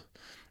 years old.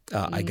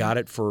 I got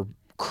it for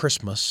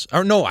Christmas.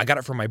 Or no, I got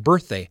it for my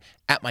birthday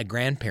at my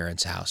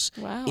grandparents' house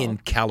in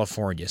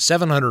California,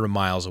 700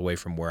 miles away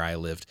from where I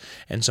lived.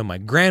 And so my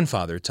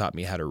grandfather taught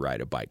me how to ride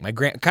a bike.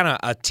 Kind of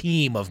a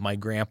team of my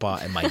grandpa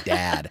and my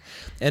dad.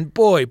 And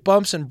boy,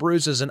 bumps and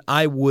bruises, and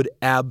I would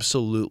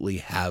absolutely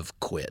have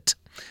quit.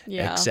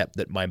 Yeah. Except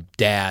that my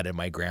dad and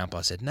my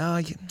grandpa said,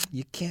 no,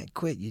 you can't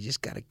quit. You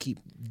just got to keep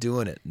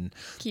doing it. And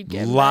Keep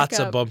getting lots back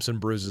of up. bumps and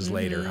bruises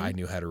later, I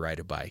knew how to ride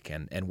a bike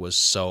and was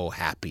so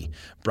happy.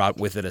 Brought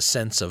with it a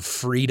sense of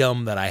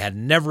freedom that I had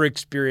never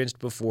experienced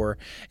before.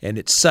 And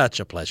it's such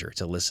a pleasure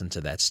to listen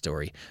to that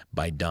story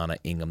by Donna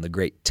Ingham, the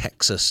great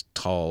Texas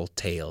tall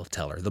tale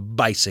teller, The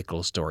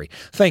Bicycle Story.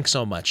 Thanks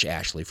so much,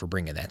 Ashley, for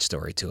bringing that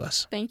story to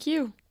us. Thank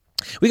you.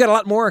 We got a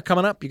lot more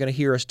coming up. You're going to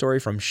hear a story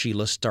from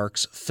Sheila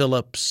Starks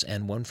Phillips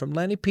and one from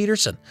Lani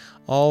Peterson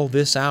all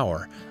this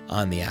hour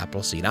on the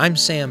Appleseed. I'm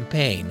Sam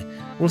Payne.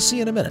 We'll see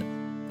you in a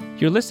minute.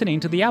 You're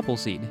listening to The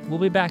Appleseed. We'll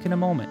be back in a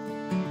moment.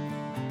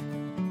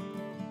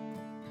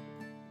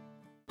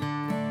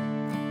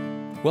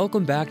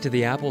 Welcome back to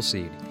The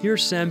Appleseed.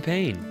 Here's Sam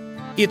Payne.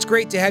 It's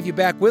great to have you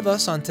back with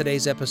us on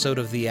today's episode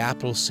of The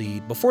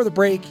Appleseed. Before the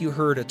break, you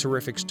heard a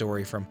terrific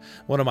story from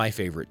one of my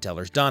favorite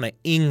tellers, Donna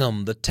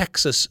Ingham, the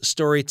Texas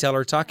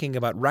storyteller, talking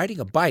about riding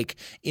a bike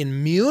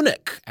in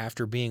Munich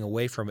after being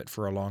away from it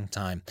for a long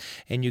time.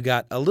 And you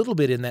got a little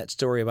bit in that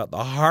story about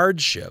the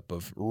hardship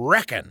of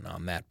wrecking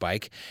on that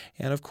bike,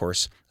 and of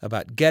course,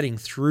 about getting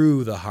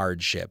through the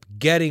hardship,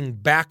 getting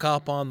back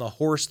up on the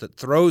horse that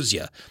throws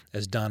you,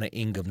 as Donna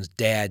Ingham's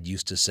dad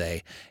used to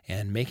say,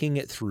 and making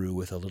it through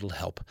with a little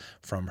help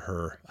from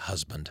her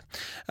husband.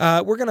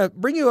 We're going to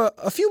bring you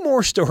a few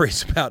more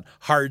stories about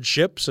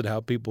hardships and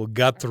how people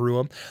got through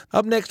them.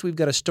 Up next, we've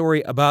got a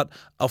story about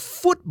a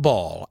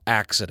football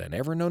accident.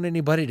 Ever known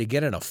anybody to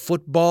get in a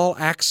football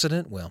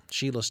accident? Well,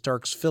 Sheila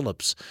Starks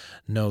Phillips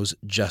knows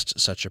just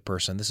such a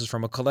person. This is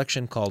from a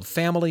collection called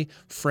Family,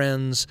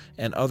 Friends,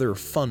 and Other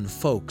Fun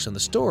Folks, and the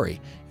story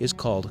is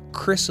called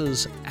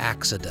Chris's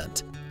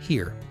Accident,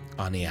 here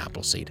on the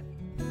Appleseed.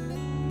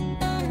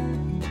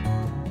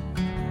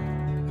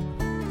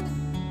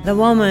 The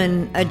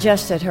woman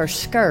adjusted her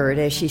skirt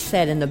as she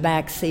sat in the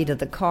back seat of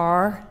the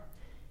car.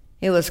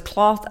 It was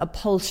cloth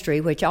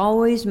upholstery, which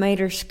always made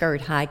her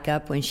skirt hike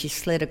up when she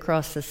slid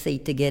across the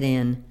seat to get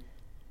in.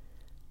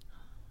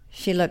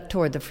 She looked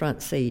toward the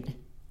front seat.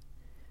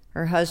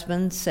 Her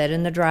husband sat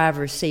in the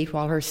driver's seat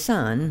while her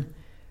son,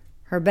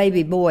 her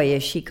baby boy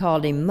as she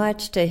called him,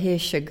 much to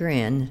his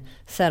chagrin,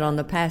 sat on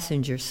the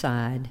passenger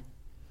side.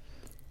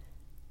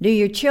 "Do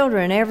your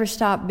children ever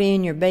stop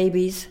being your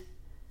babies?"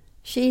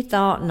 She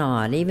thought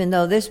not, even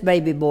though this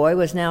baby boy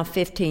was now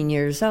 15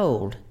 years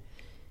old.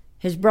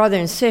 His brother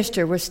and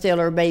sister were still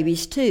her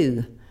babies,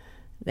 too.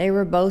 They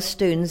were both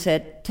students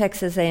at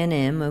Texas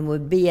A&M and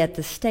would be at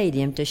the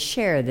stadium to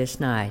share this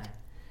night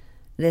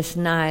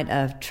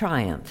of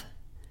triumph.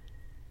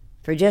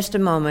 For just a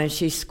moment,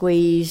 she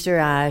squeezed her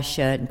eyes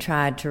shut and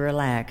tried to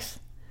relax.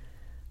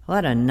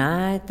 What a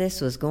night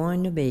this was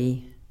going to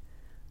be.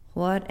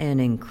 What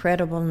an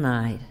incredible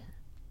night.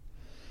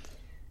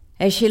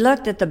 As she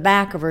looked at the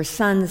back of her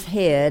son's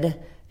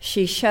head,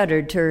 she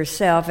shuddered to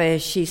herself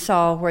as she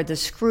saw where the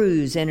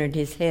screws entered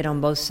his head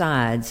on both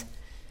sides.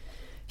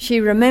 She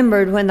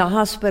remembered when the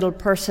hospital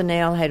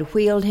personnel had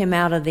wheeled him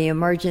out of the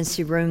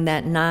emergency room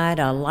that night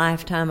a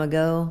lifetime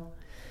ago.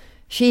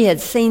 She had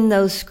seen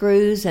those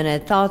screws and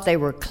had thought they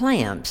were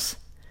clamps.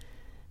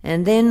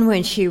 And then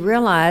when she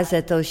realized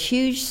that those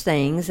huge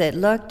things that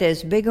looked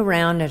as big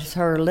around as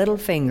her little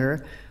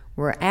finger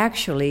were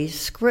actually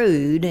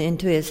screwed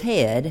into his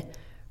head,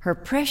 her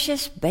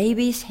precious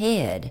baby's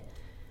head,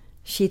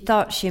 she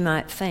thought she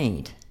might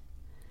faint.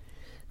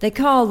 They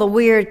call the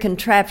weird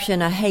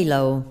contraption a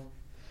halo.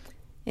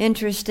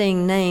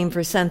 Interesting name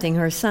for something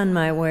her son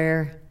might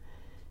wear.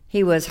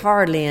 He was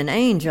hardly an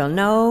angel.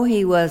 No,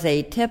 he was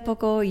a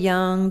typical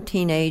young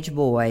teenage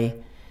boy,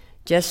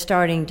 just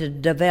starting to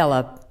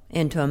develop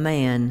into a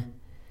man.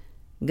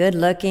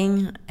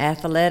 Good-looking,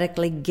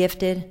 athletically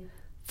gifted,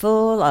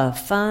 full of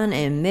fun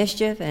and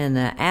mischief, and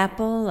the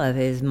apple of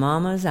his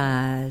mama's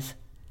eyes.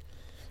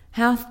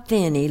 How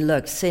thin he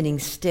looked sitting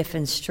stiff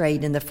and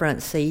straight in the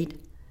front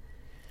seat.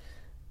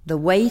 The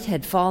weight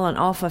had fallen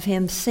off of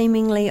him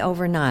seemingly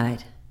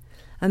overnight.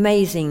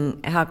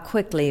 Amazing how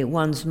quickly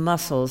one's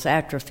muscles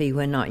atrophy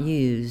when not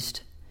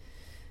used.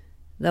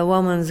 The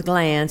woman's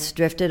glance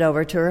drifted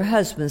over to her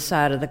husband's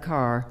side of the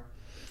car.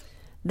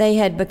 They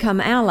had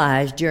become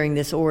allies during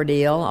this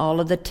ordeal. All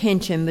of the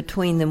tension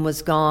between them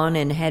was gone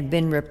and had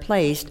been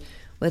replaced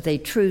with a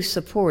true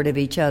support of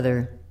each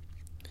other.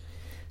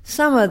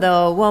 Some of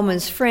the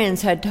woman's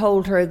friends had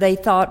told her they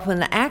thought when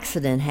the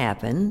accident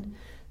happened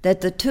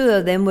that the two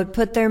of them would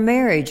put their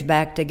marriage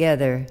back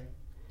together.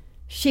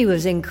 She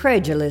was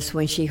incredulous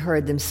when she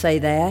heard them say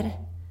that.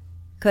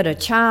 Could a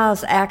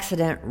child's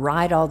accident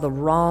right all the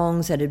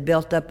wrongs that had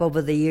built up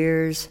over the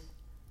years?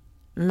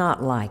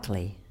 Not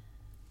likely.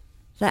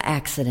 The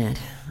accident.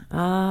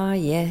 Ah,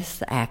 yes,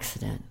 the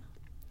accident.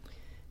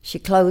 She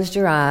closed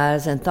her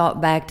eyes and thought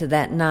back to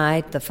that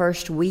night, the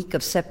first week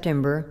of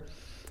September.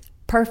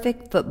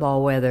 Perfect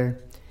football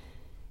weather.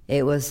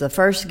 It was the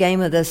first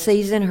game of the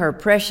season. Her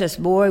precious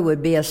boy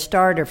would be a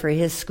starter for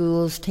his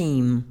school's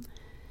team.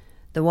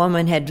 The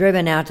woman had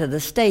driven out to the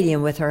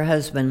stadium with her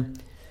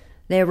husband.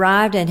 They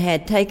arrived and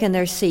had taken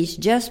their seats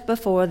just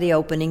before the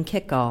opening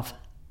kickoff.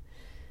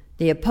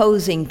 The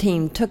opposing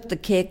team took the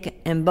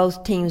kick and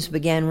both teams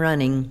began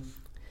running.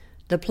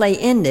 The play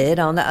ended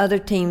on the other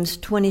team's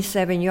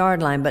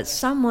 27-yard line, but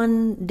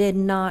someone did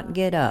not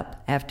get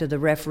up after the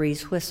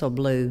referee's whistle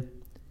blew.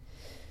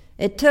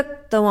 It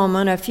took the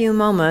woman a few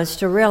moments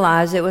to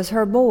realize it was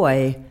her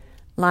boy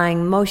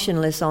lying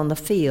motionless on the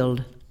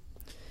field.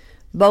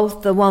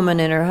 Both the woman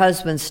and her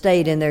husband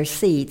stayed in their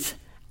seats,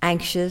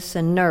 anxious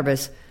and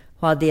nervous,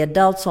 while the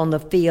adults on the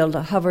field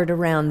hovered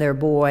around their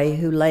boy,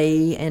 who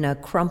lay in a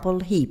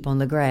crumpled heap on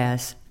the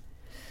grass.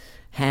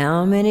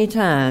 How many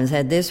times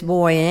had this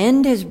boy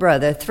and his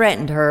brother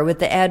threatened her with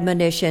the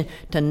admonition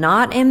to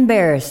not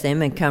embarrass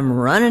them and come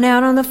running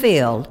out on the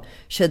field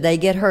should they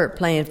get hurt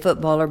playing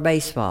football or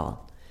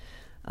baseball?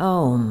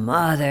 "Oh,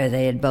 Mother,"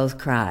 they had both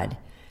cried,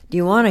 "do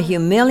you want to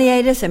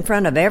humiliate us in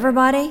front of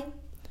everybody?"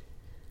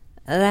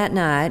 That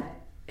night,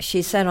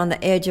 she sat on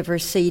the edge of her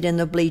seat in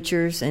the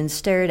bleachers and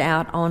stared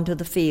out onto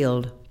the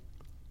field.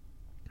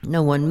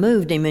 No one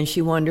moved him, and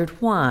she wondered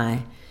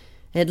why.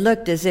 It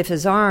looked as if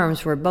his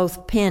arms were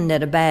both pinned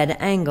at a bad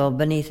angle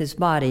beneath his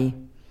body.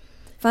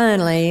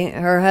 Finally,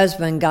 her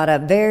husband got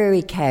up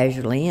very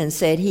casually and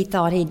said he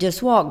thought he'd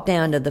just walk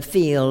down to the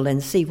field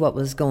and see what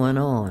was going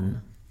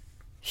on.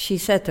 She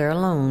sat there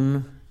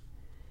alone.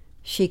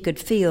 She could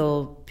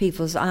feel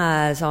people's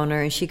eyes on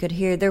her, and she could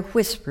hear their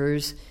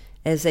whispers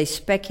as they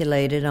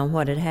speculated on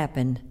what had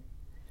happened.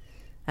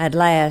 At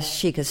last,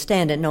 she could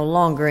stand it no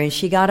longer, and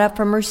she got up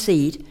from her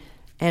seat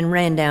and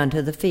ran down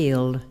to the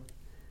field.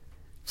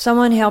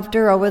 Someone helped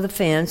her over the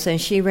fence,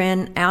 and she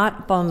ran out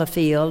upon the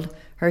field,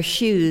 her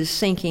shoes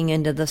sinking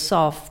into the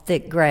soft,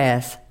 thick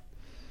grass.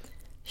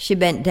 She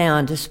bent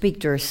down to speak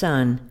to her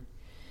son.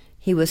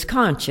 He was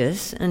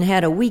conscious and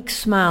had a weak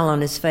smile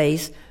on his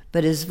face,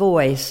 but his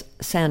voice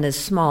sounded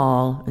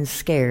small and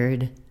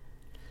scared.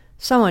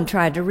 Someone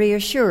tried to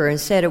reassure her and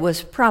said it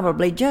was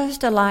probably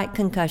just a light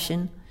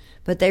concussion,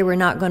 but they were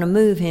not going to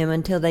move him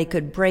until they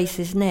could brace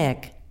his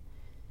neck.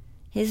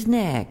 His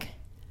neck.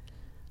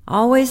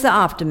 Always the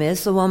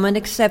optimist, the woman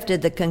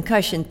accepted the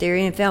concussion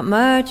theory and felt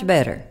much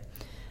better.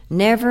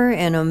 Never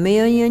in a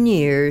million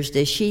years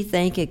did she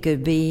think it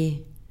could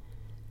be.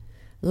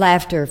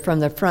 Laughter from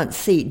the front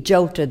seat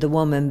jolted the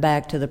woman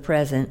back to the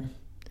present.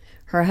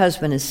 Her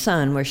husband and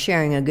son were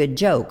sharing a good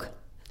joke.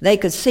 They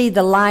could see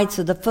the lights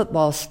of the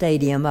football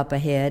stadium up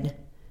ahead.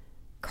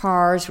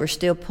 Cars were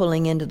still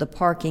pulling into the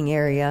parking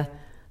area,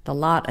 the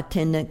lot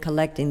attendant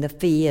collecting the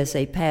fee as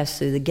they passed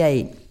through the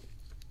gate.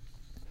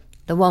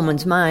 The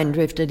woman's mind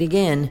drifted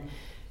again.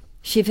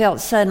 She felt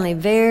suddenly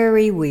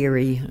very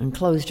weary and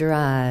closed her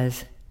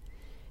eyes.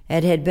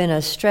 It had been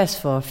a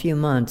stressful few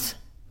months.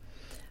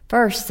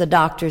 First, the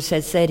doctors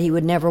had said he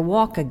would never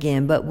walk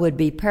again, but would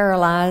be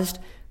paralyzed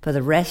for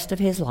the rest of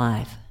his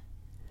life.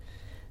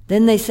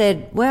 Then they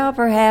said, well,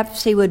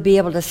 perhaps he would be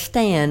able to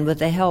stand with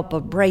the help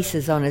of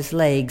braces on his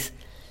legs.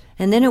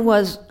 And then it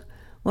was,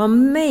 well,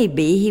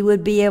 maybe he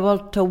would be able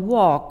to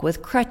walk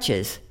with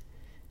crutches.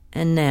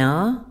 And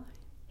now,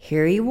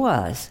 here he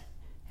was,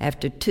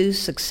 after 2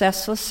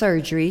 successful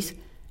surgeries,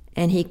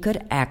 and he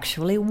could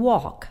actually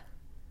walk.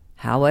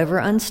 However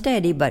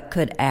unsteady, but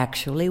could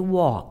actually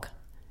walk.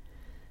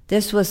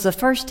 This was the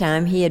first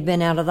time he had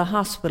been out of the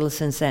hospital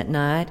since that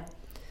night.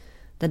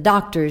 The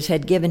doctors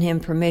had given him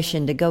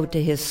permission to go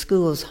to his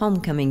school's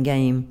homecoming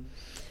game.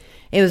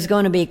 It was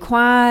going to be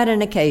quite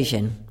an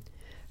occasion.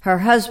 Her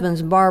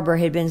husband's barber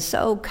had been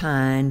so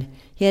kind.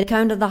 He had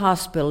come to the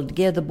hospital to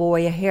give the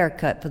boy a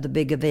haircut for the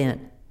big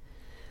event.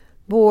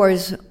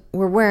 Boys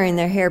were wearing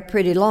their hair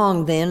pretty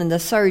long then, and the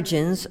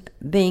surgeons,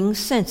 being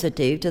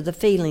sensitive to the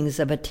feelings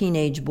of a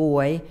teenage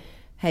boy,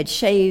 had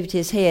shaved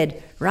his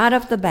head right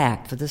off the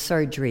back for the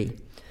surgery,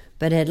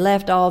 but had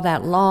left all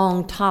that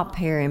long top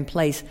hair in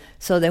place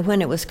so that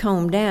when it was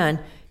combed down,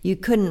 you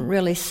couldn't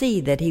really see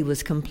that he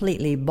was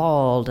completely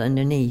bald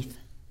underneath.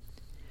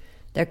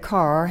 Their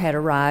car had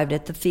arrived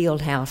at the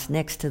field house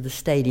next to the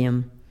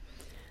stadium,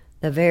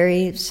 the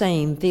very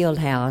same field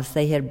house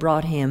they had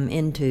brought him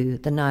into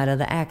the night of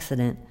the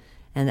accident,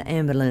 and the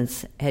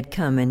ambulance had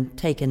come and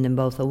taken them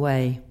both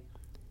away.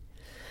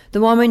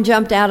 The woman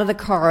jumped out of the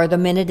car the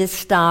minute it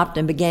stopped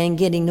and began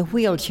getting the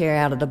wheelchair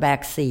out of the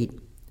back seat.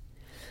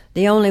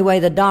 The only way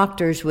the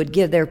doctors would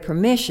give their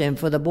permission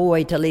for the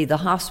boy to leave the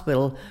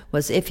hospital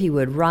was if he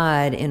would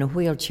ride in a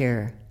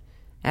wheelchair.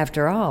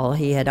 After all,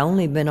 he had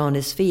only been on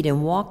his feet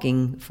and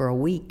walking for a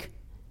week.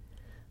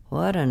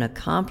 What an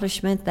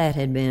accomplishment that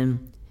had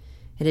been.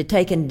 It had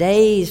taken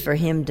days for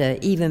him to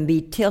even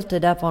be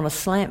tilted up on a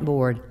slant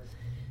board,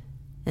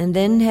 and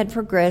then had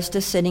progressed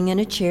to sitting in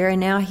a chair, and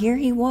now here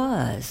he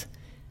was,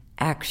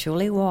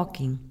 actually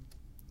walking.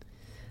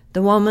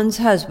 The woman's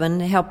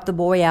husband helped the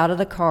boy out of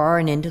the car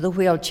and into the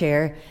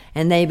wheelchair,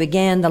 and they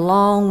began the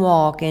long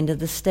walk into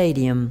the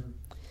stadium.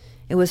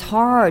 It was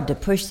hard to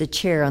push the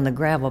chair on the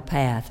gravel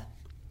path.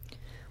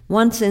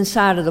 Once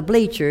inside of the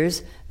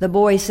bleachers, the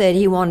boy said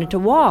he wanted to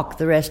walk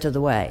the rest of the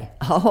way.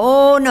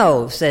 "Oh,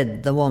 no,"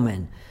 said the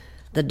woman.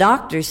 "The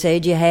doctor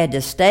said you had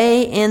to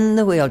stay in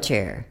the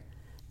wheelchair."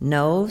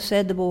 "No,"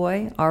 said the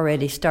boy,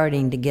 already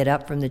starting to get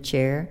up from the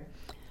chair.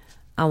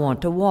 "I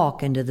want to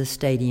walk into the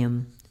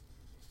stadium."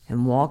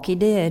 And walk he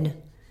did,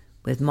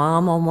 with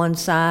Mom on one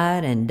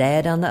side and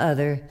Dad on the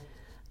other.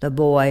 The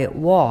boy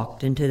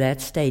walked into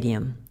that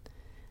stadium,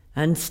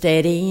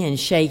 unsteady and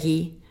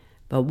shaky,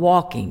 but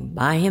walking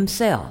by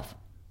himself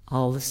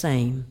all the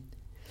same.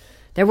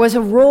 There was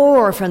a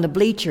roar from the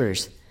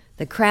bleachers.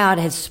 The crowd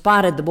had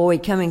spotted the boy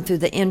coming through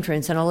the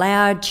entrance, and a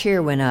loud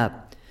cheer went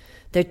up.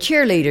 The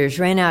cheerleaders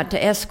ran out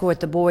to escort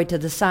the boy to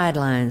the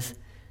sidelines.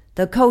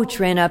 The coach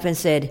ran up and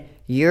said,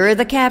 "You're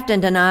the captain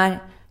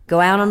tonight. Go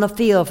out on the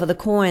field for the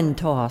coin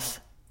toss."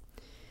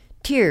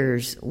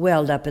 Tears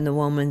welled up in the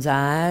woman's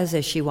eyes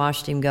as she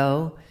watched him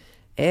go,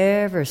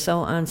 ever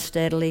so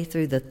unsteadily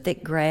through the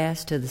thick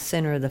grass to the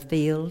center of the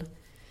field.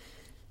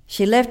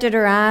 She lifted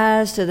her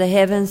eyes to the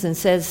heavens and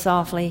said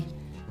softly,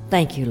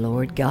 "Thank you,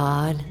 Lord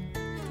God."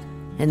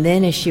 And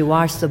then as she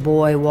watched the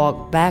boy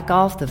walk back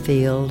off the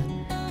field,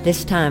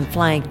 this time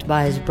flanked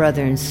by his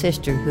brother and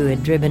sister who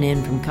had driven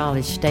in from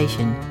College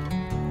Station,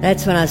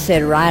 that's when I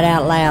said right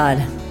out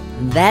loud,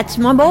 "That's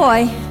my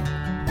boy."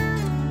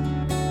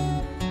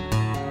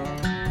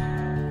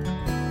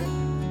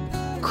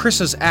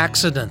 Chris's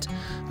Accident,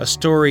 a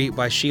story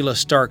by Sheila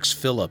Starks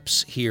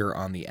Phillips here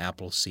on the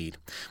Appleseed.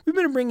 We've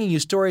been bringing you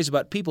stories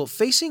about people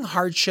facing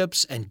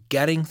hardships and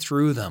getting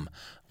through them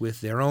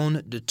with their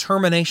own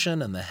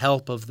determination and the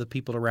help of the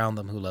people around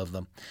them who love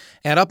them.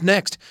 And up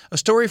next, a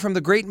story from the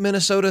great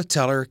Minnesota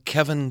teller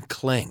Kevin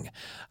Kling,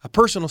 a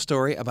personal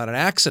story about an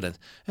accident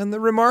and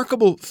the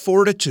remarkable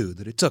fortitude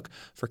that it took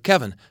for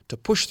Kevin to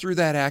push through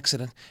that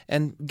accident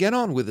and get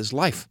on with his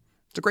life.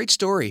 It's a great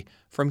story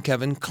from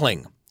Kevin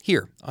Kling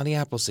here on the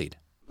Appleseed.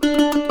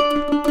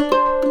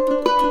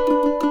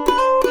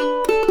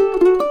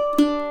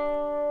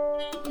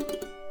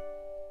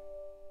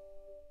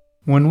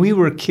 When we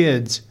were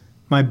kids,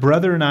 my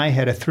brother and I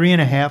had a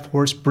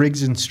 3.5-horse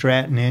Briggs &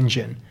 Stratton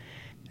engine,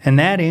 and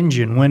that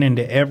engine went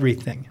into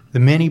everything. The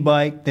mini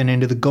bike, then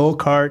into the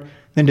go-kart,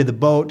 then to the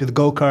boat, to the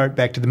go-kart,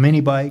 back to the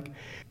mini bike.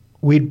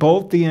 We'd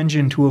bolt the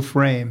engine to a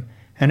frame,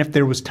 and if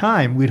there was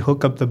time, we'd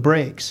hook up the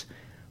brakes.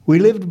 We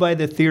lived by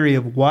the theory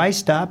of why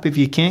stop if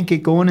you can't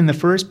get going in the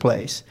first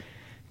place.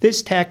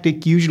 This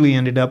tactic usually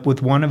ended up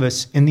with one of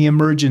us in the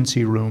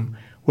emergency room,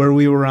 where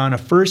we were on a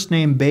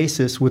first-name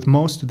basis with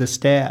most of the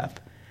staff.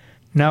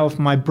 Now, if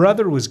my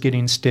brother was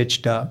getting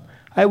stitched up,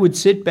 I would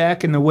sit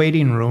back in the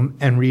waiting room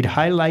and read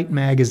Highlight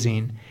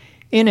magazine.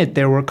 In it,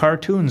 there were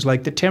cartoons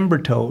like the Timber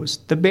Toes,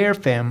 the Bear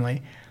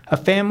Family, a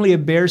family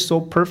of bears so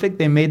perfect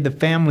they made the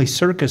family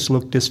circus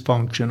look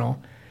dysfunctional.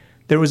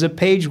 There was a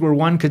page where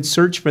one could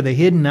search for the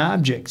hidden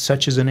objects,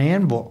 such as an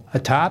anvil, a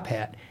top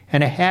hat,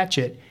 and a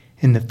hatchet,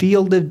 in the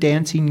field of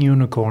dancing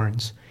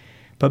unicorns.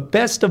 But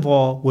best of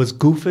all was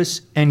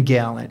Goofus and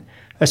Gallant,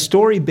 a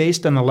story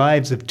based on the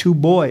lives of two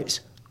boys,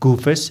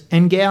 Goofus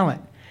and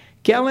Gallant.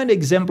 Gallant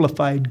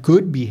exemplified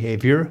good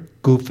behavior,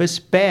 Goofus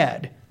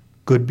bad.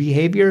 Good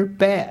behavior,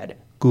 bad.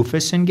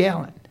 Goofus and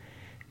Gallant.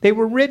 They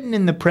were written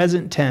in the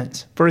present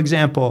tense. For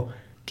example,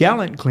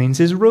 Gallant cleans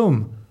his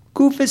room.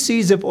 Goofus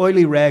sees if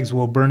oily rags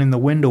will burn in the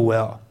window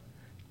well.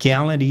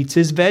 Gallant eats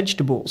his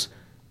vegetables.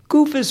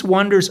 Goofus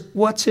wonders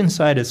what's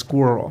inside a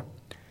squirrel.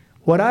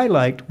 What I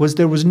liked was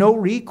there was no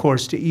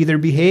recourse to either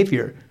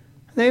behavior.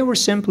 They were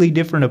simply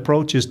different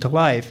approaches to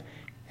life,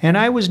 and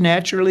I was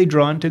naturally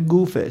drawn to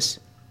Goofus.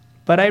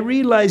 But I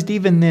realized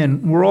even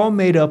then we're all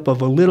made up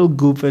of a little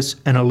Goofus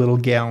and a little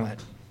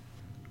Gallant.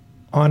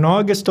 On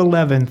August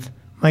 11th,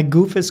 my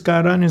Goofus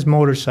got on his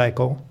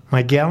motorcycle,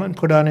 my Gallant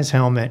put on his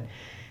helmet,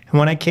 and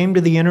when I came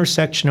to the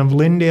intersection of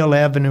Lyndale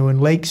Avenue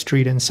and Lake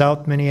Street in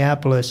South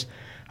Minneapolis,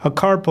 a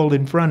car pulled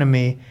in front of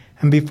me,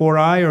 and before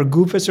I or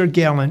Goofus or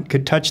Gallant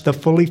could touch the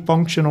fully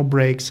functional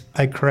brakes,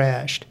 I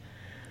crashed.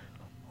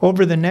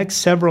 Over the next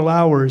several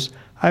hours,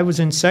 I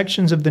was in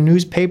sections of the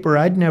newspaper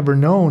I'd never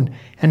known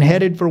and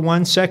headed for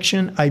one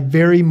section I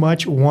very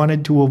much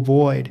wanted to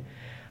avoid.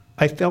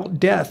 I felt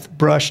death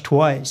brush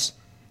twice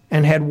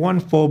and had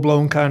one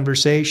full-blown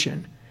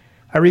conversation.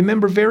 I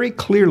remember very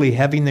clearly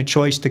having the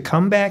choice to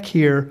come back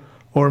here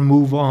or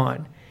move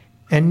on,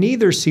 and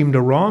neither seemed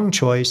a wrong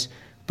choice,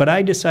 but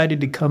I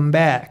decided to come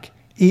back,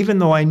 even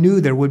though I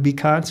knew there would be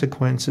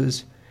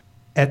consequences.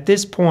 At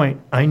this point,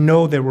 I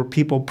know there were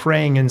people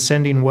praying and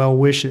sending well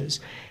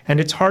wishes, and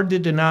it's hard to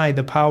deny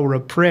the power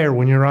of prayer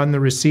when you're on the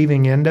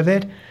receiving end of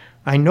it.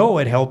 I know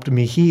it helped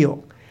me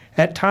heal.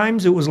 At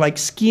times, it was like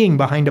skiing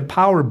behind a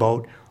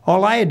powerboat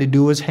All I had to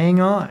do was hang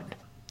on.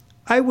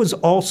 I was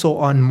also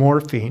on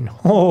morphine.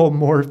 Oh,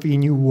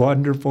 morphine, you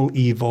wonderful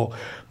evil.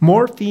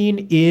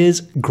 Morphine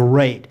is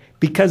great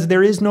because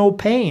there is no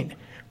pain.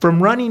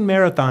 From running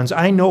marathons,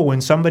 I know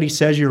when somebody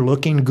says you're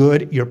looking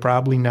good, you're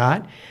probably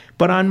not.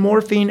 But on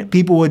morphine,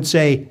 people would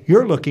say,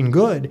 you're looking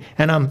good.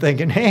 And I'm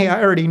thinking, hey,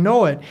 I already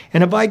know it.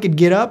 And if I could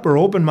get up or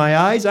open my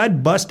eyes,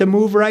 I'd bust a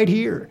move right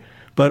here.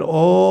 But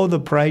oh, the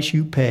price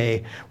you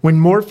pay. When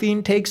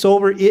morphine takes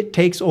over, it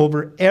takes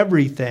over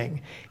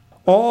everything.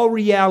 All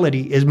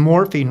reality is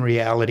morphine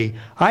reality.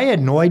 I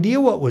had no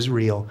idea what was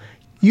real.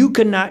 You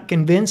could not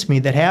convince me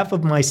that half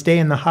of my stay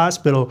in the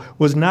hospital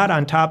was not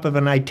on top of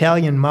an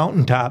Italian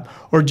mountaintop,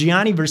 or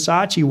Gianni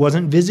Versace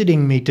wasn't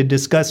visiting me to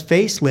discuss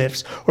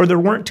facelifts, or there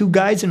weren't two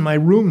guys in my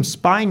room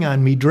spying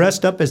on me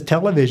dressed up as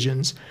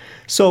televisions.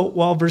 So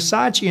while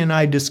Versace and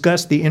I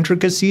discussed the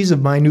intricacies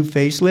of my new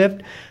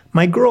facelift,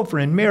 my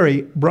girlfriend,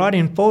 Mary, brought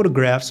in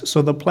photographs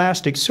so the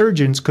plastic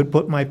surgeons could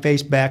put my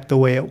face back the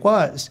way it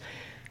was.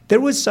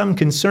 There was some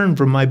concern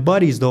from my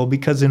buddies, though,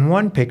 because in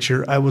one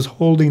picture I was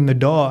holding the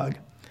dog.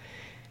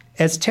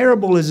 As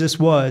terrible as this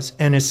was,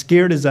 and as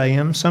scared as I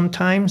am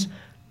sometimes,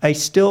 I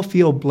still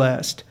feel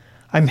blessed.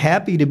 I'm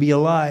happy to be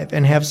alive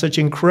and have such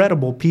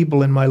incredible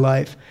people in my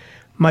life.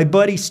 My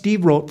buddy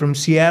Steve wrote from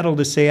Seattle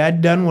to say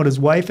I'd done what his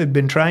wife had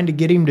been trying to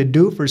get him to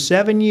do for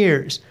 7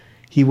 years.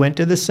 He went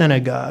to the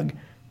synagogue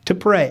to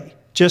pray,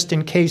 just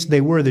in case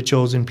they were the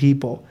chosen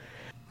people.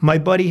 My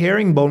buddy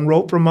Herringbone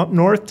wrote from up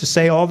north to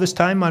say all this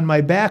time on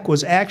my back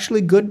was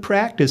actually good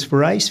practice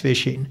for ice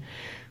fishing.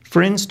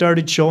 Friends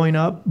started showing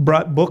up,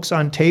 brought books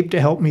on tape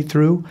to help me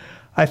through.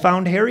 I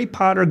found Harry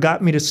Potter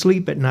got me to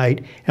sleep at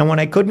night, and when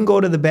I couldn't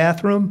go to the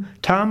bathroom,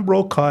 Tom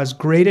Brokaw's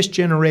Greatest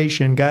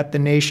Generation got the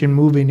nation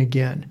moving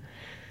again.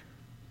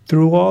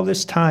 Through all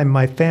this time,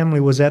 my family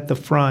was at the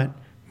front.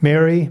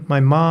 Mary, my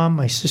mom,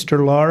 my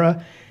sister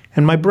Laura,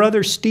 and my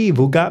brother Steve,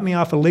 who got me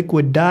off a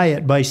liquid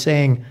diet by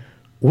saying,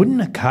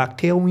 wouldn't a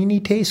cocktail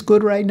weenie taste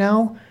good right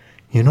now?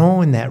 You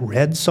know, in that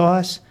red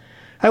sauce?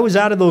 I was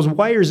out of those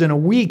wires in a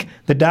week.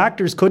 The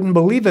doctors couldn't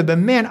believe it, but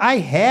man, I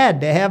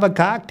had to have a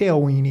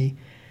cocktail weenie.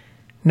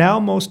 Now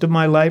most of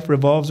my life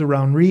revolves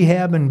around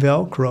rehab and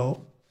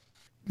Velcro.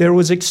 There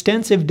was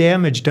extensive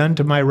damage done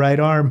to my right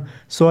arm,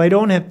 so I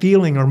don't have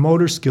feeling or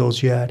motor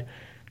skills yet.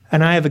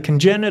 And I have a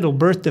congenital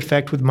birth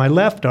defect with my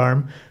left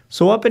arm,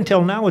 so up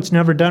until now it's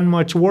never done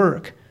much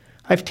work.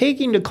 I've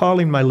taken to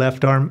calling my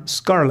left arm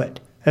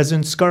Scarlet, as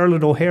in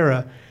Scarlett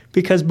O'Hara,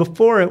 because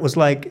before it was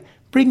like,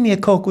 bring me a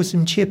Coke with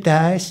some chipped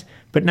ice,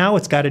 but now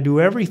it's got to do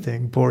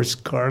everything, poor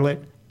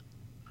Scarlett.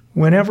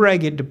 Whenever I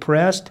get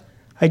depressed,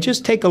 I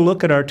just take a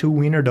look at our two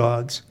wiener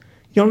dogs.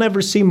 You'll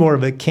never see more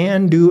of a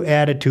can-do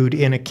attitude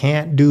in a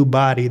can't-do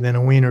body than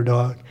a wiener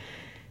dog.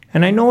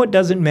 And I know it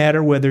doesn't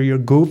matter whether you're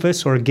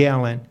goofus or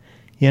gallant.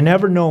 You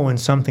never know when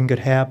something could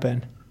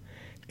happen.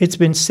 It's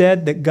been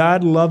said that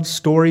God loves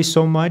stories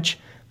so much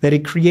that he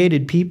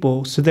created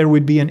people so there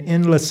would be an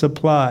endless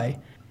supply.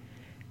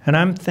 And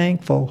I'm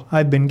thankful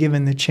I've been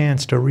given the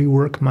chance to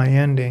rework my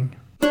ending.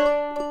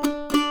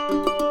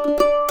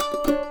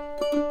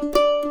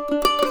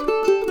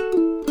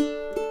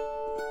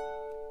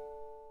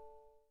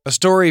 A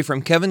story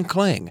from Kevin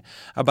Kling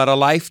about a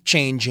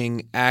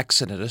life-changing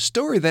accident, a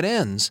story that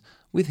ends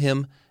with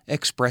him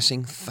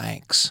expressing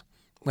thanks.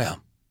 Well,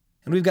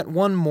 and we've got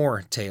one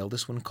more tale,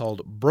 this one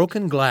called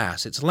Broken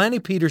Glass. It's Lani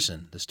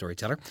Peterson, the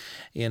storyteller,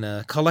 in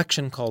a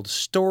collection called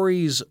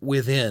Stories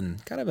Within,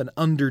 kind of an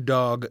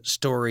underdog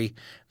story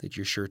that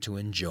you're sure to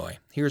enjoy.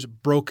 Here's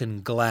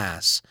Broken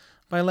Glass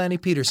by Lani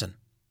Peterson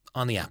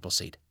on the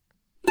Appleseed.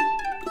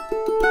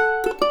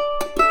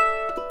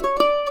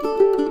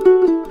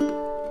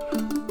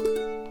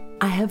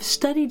 I have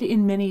studied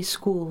in many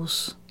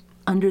schools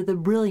under the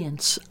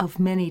brilliance of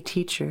many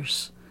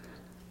teachers.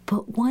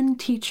 But one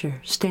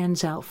teacher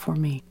stands out for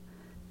me,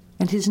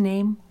 and his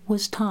name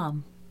was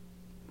Tom.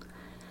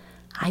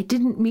 I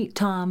didn't meet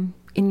Tom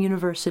in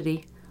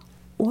university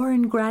or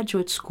in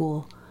graduate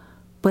school,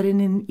 but in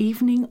an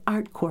evening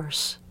art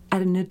course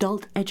at an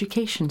adult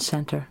education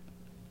center.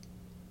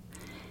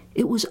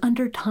 It was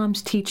under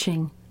Tom's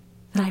teaching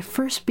that I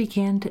first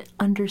began to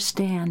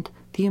understand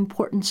the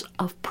importance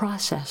of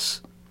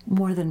process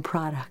more than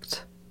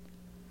product.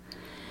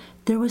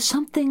 There was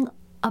something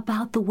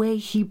about the way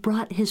he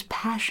brought his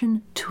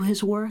passion to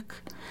his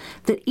work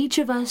that each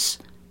of us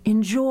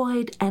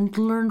enjoyed and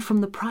learned from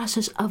the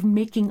process of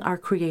making our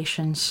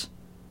creations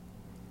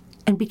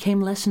and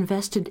became less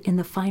invested in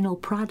the final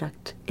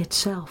product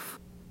itself.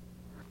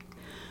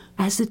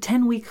 As the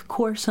 10-week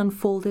course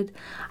unfolded,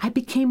 I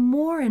became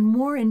more and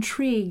more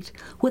intrigued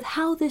with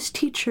how this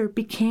teacher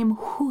became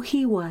who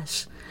he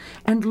was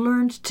and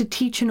learned to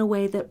teach in a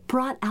way that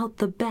brought out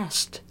the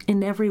best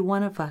in every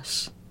one of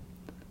us.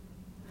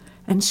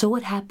 And so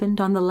it happened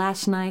on the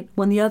last night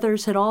when the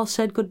others had all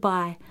said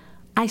goodbye,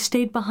 I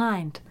stayed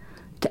behind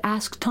to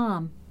ask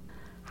Tom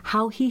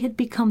how he had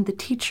become the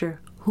teacher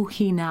who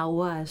he now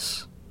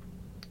was.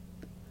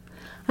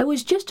 I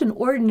was just an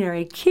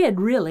ordinary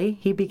kid, really,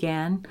 he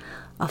began.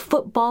 a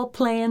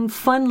football-playing,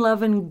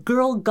 fun-loving,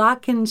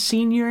 girl-gawking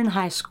senior in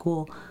high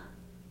school.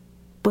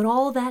 But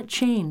all that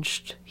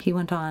changed, he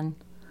went on,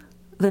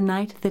 the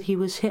night that he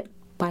was hit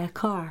by a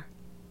car.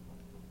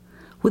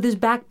 With his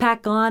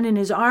backpack on and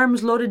his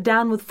arms loaded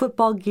down with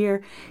football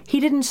gear, he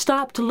didn't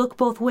stop to look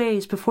both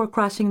ways before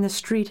crossing the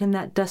street in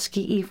that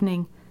dusky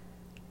evening.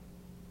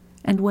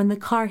 And when the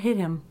car hit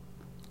him,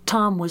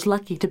 Tom was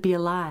lucky to be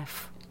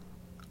alive,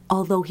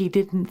 although he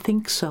didn't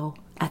think so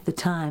at the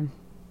time.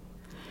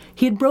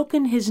 He had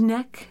broken his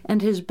neck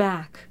and his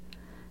back,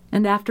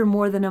 and after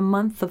more than a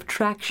month of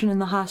traction in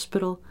the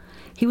hospital,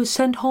 he was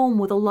sent home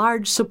with a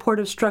large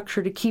supportive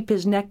structure to keep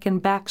his neck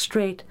and back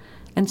straight,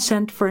 and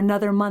sent for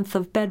another month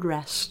of bed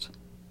rest.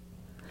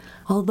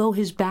 Although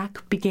his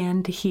back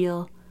began to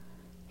heal,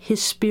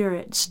 his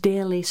spirits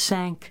daily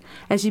sank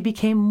as he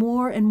became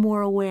more and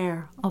more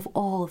aware of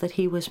all that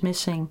he was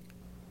missing.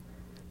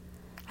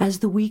 As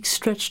the weeks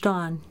stretched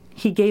on,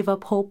 he gave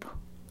up hope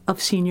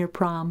of senior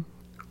prom,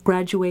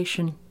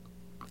 graduation,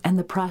 and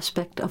the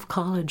prospect of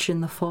college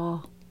in the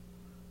fall.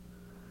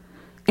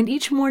 And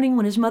each morning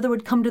when his mother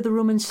would come to the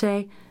room and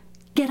say,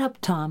 "Get up,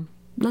 Tom.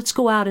 Let's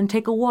go out and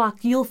take a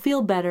walk. You'll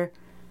feel better,"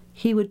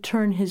 he would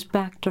turn his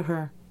back to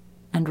her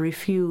and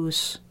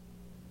refuse.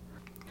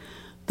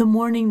 The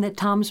morning that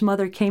Tom's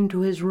mother came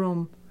to his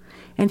room,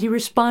 and he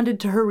responded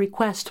to her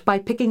request by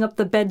picking up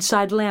the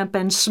bedside lamp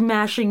and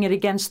smashing it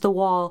against the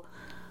wall,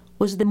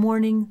 was the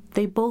morning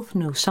they both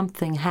knew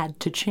something had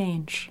to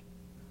change.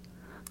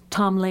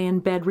 Tom lay in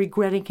bed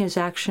regretting his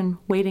action,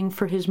 waiting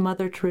for his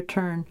mother to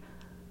return,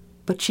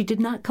 but she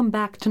did not come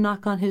back to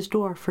knock on his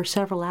door for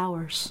several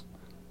hours.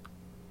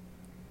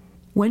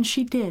 When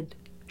she did,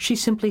 she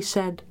simply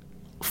said,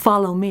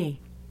 "Follow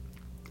me."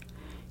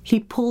 He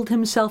pulled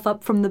himself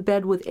up from the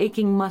bed with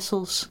aching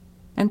muscles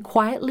and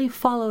quietly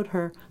followed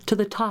her to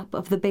the top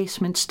of the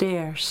basement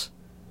stairs.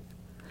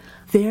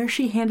 There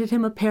she handed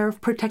him a pair of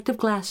protective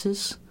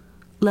glasses,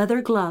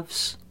 leather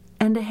gloves,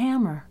 and a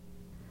hammer.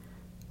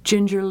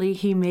 Gingerly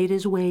he made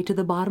his way to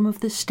the bottom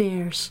of the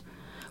stairs,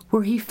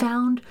 where he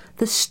found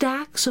the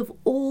stacks of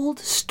old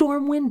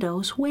storm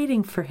windows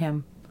waiting for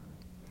him.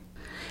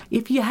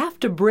 "If you have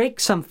to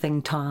break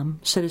something, Tom,"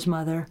 said his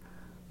mother,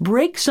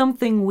 "break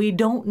something we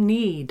don't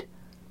need.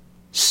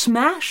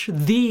 Smash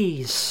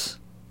these."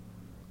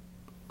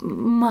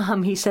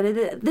 "Mom," he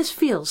said, "this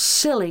feels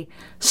silly."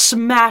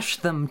 "Smash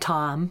them,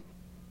 Tom."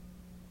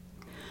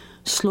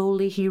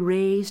 Slowly he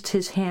raised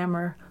his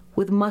hammer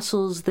with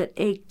muscles that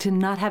ached in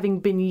not having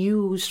been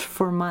used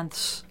for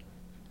months,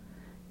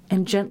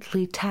 and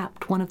gently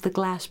tapped one of the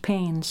glass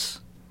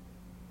panes.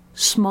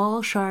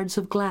 Small shards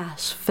of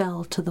glass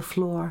fell to the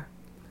floor.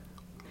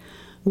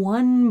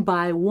 One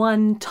by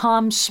one,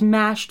 Tom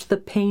smashed the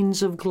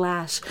panes of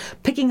glass,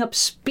 picking up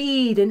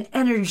speed and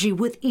energy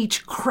with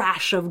each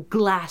crash of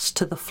glass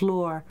to the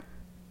floor.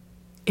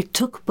 It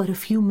took but a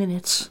few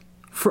minutes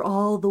for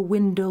all the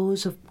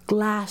windows of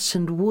glass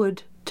and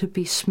wood to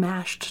be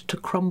smashed to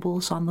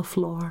crumbles on the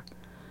floor.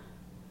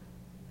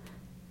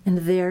 And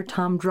there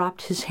Tom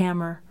dropped his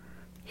hammer,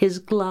 his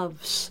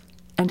gloves,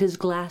 and his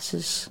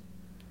glasses,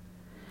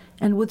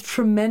 and with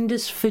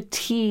tremendous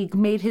fatigue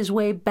made his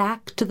way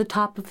back to the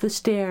top of the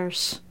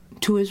stairs,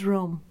 to his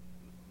room,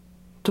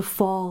 to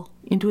fall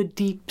into a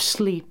deep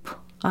sleep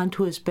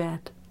onto his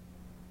bed.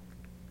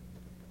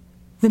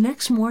 The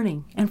next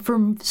morning, and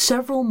for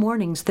several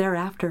mornings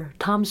thereafter,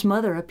 Tom's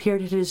mother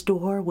appeared at his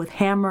door with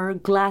hammer,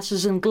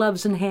 glasses, and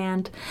gloves in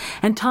hand,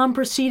 and Tom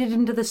proceeded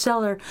into the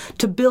cellar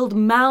to build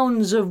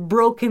mounds of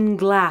broken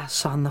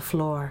glass on the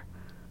floor.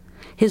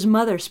 His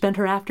mother spent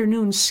her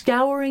afternoons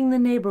scouring the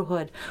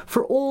neighborhood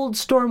for old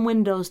storm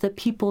windows that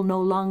people no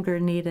longer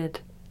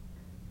needed.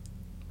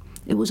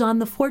 It was on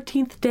the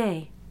 14th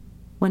day,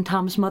 when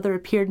Tom's mother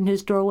appeared in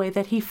his doorway,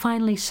 that he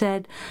finally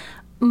said,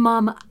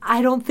 "Mom,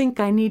 I don't think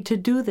I need to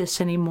do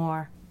this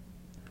anymore."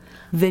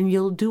 "Then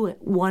you'll do it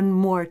one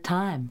more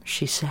time,"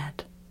 she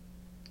said.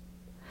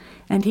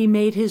 And he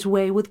made his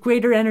way with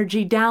greater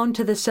energy down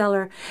to the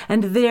cellar,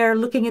 and there,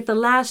 looking at the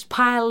last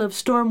pile of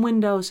storm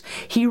windows,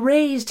 he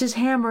raised his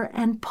hammer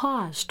and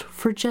paused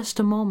for just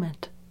a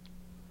moment.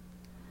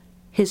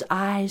 His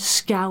eyes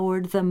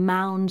scoured the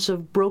mounds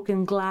of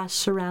broken glass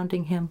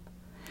surrounding him,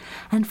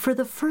 and for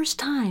the first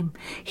time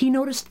he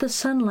noticed the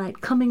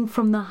sunlight coming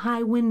from the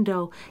high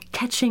window,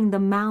 catching the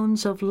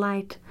mounds of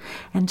light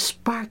and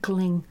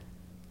sparkling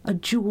a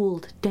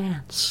jeweled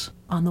dance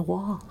on the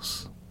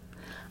walls.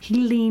 He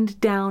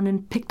leaned down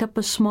and picked up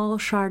a small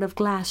shard of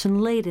glass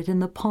and laid it in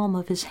the palm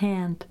of his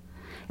hand,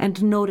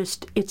 and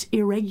noticed its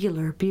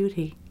irregular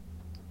beauty.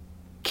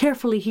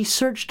 Carefully he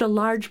searched a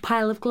large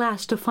pile of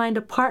glass to find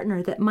a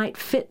partner that might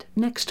fit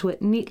next to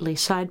it neatly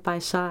side by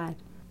side.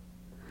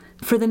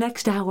 For the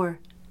next hour,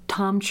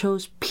 Tom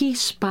chose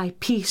piece by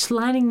piece,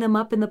 lining them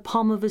up in the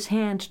palm of his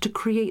hand to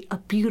create a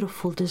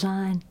beautiful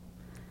design.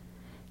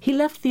 He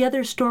left the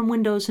other storm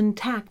windows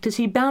intact as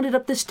he bounded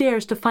up the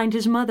stairs to find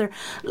his mother.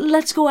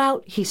 "Let's go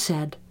out," he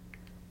said.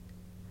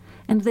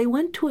 And they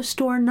went to a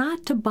store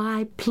not to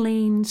buy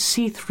plain,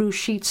 see-through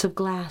sheets of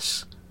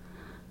glass,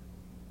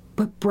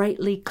 but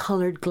brightly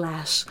colored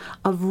glass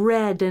of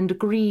red and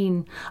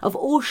green, of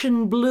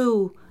ocean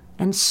blue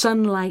and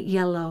sunlight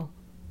yellow.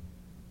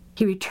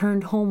 He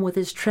returned home with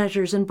his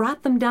treasures and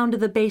brought them down to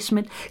the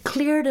basement,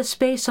 cleared a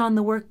space on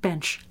the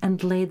workbench,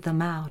 and laid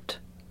them out.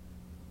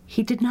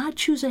 He did not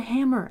choose a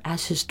hammer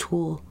as his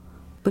tool,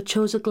 but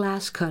chose a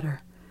glass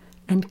cutter,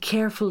 and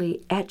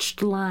carefully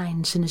etched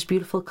lines in his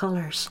beautiful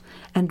colors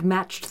and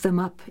matched them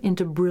up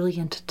into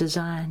brilliant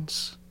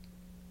designs.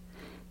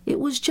 It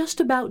was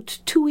just about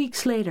 2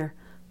 weeks later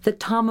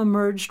that Tom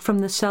emerged from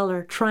the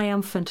cellar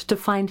triumphant to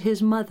find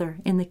his mother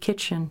in the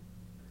kitchen.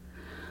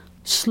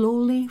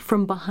 Slowly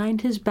from behind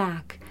his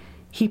back,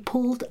 he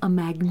pulled a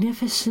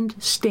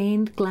magnificent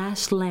stained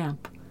glass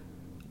lamp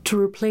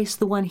to replace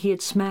the one he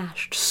had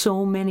smashed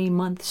so many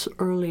months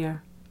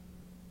earlier.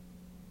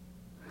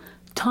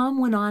 Tom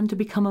went on to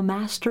become a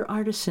master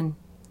artisan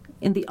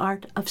in the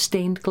art of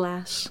stained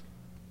glass.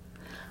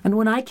 And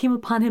when I came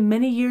upon him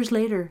many years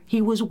later,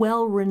 he was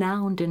well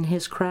renowned in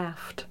his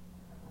craft.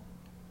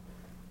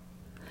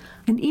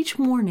 And each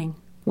morning,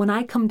 when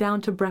I come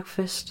down to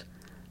breakfast,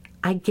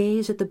 I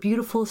gaze at the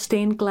beautiful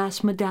stained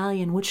glass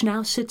medallion which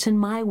now sits in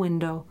my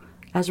window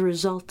as a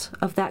result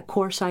of that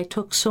course I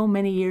took so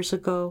many years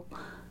ago.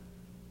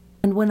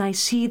 And when I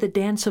see the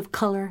dance of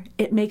color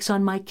it makes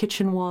on my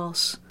kitchen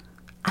walls,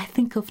 I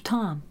think of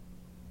Tom.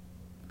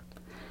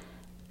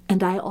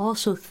 And I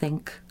also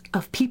think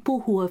of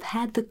people who have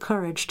had the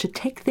courage to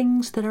take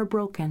things that are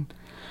broken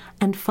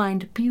and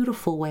find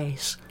beautiful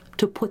ways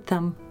to put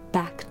them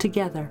back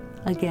together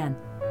again.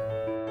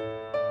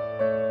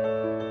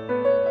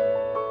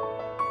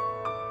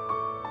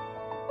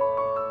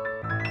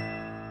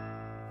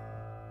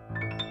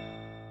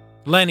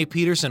 Lani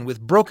Peterson with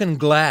Broken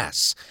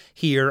Glass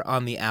here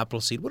on the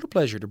Appleseed. What a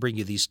pleasure to bring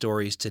you these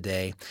stories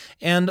today.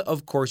 And,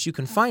 of course, you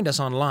can find us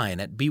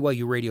online at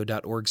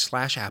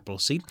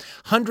byuradio.org/Appleseed.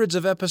 Hundreds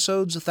of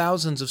episodes,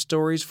 thousands of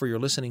stories for your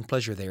listening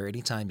pleasure there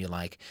anytime you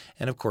like.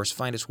 And, of course,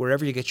 find us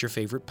wherever you get your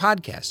favorite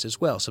podcasts as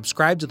well.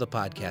 Subscribe to the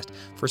podcast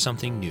for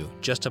something new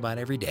just about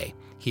every day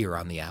here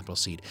on the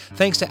Appleseed.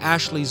 Thanks to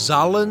Ashley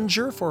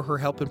Zollinger for her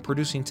help in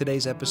producing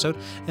today's episode.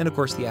 And, of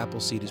course, the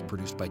Appleseed is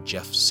produced by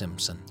Jeff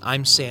Simpson.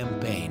 I'm Sam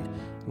Payne.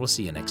 We'll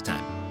see you next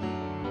time.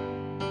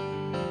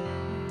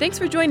 Thanks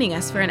for joining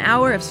us for an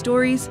hour of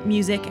stories,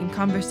 music, and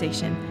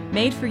conversation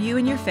made for you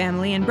and your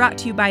family and brought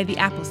to you by the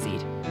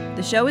Appleseed.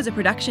 The show is a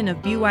production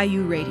of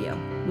BYU Radio.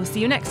 We'll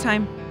see you next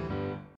time.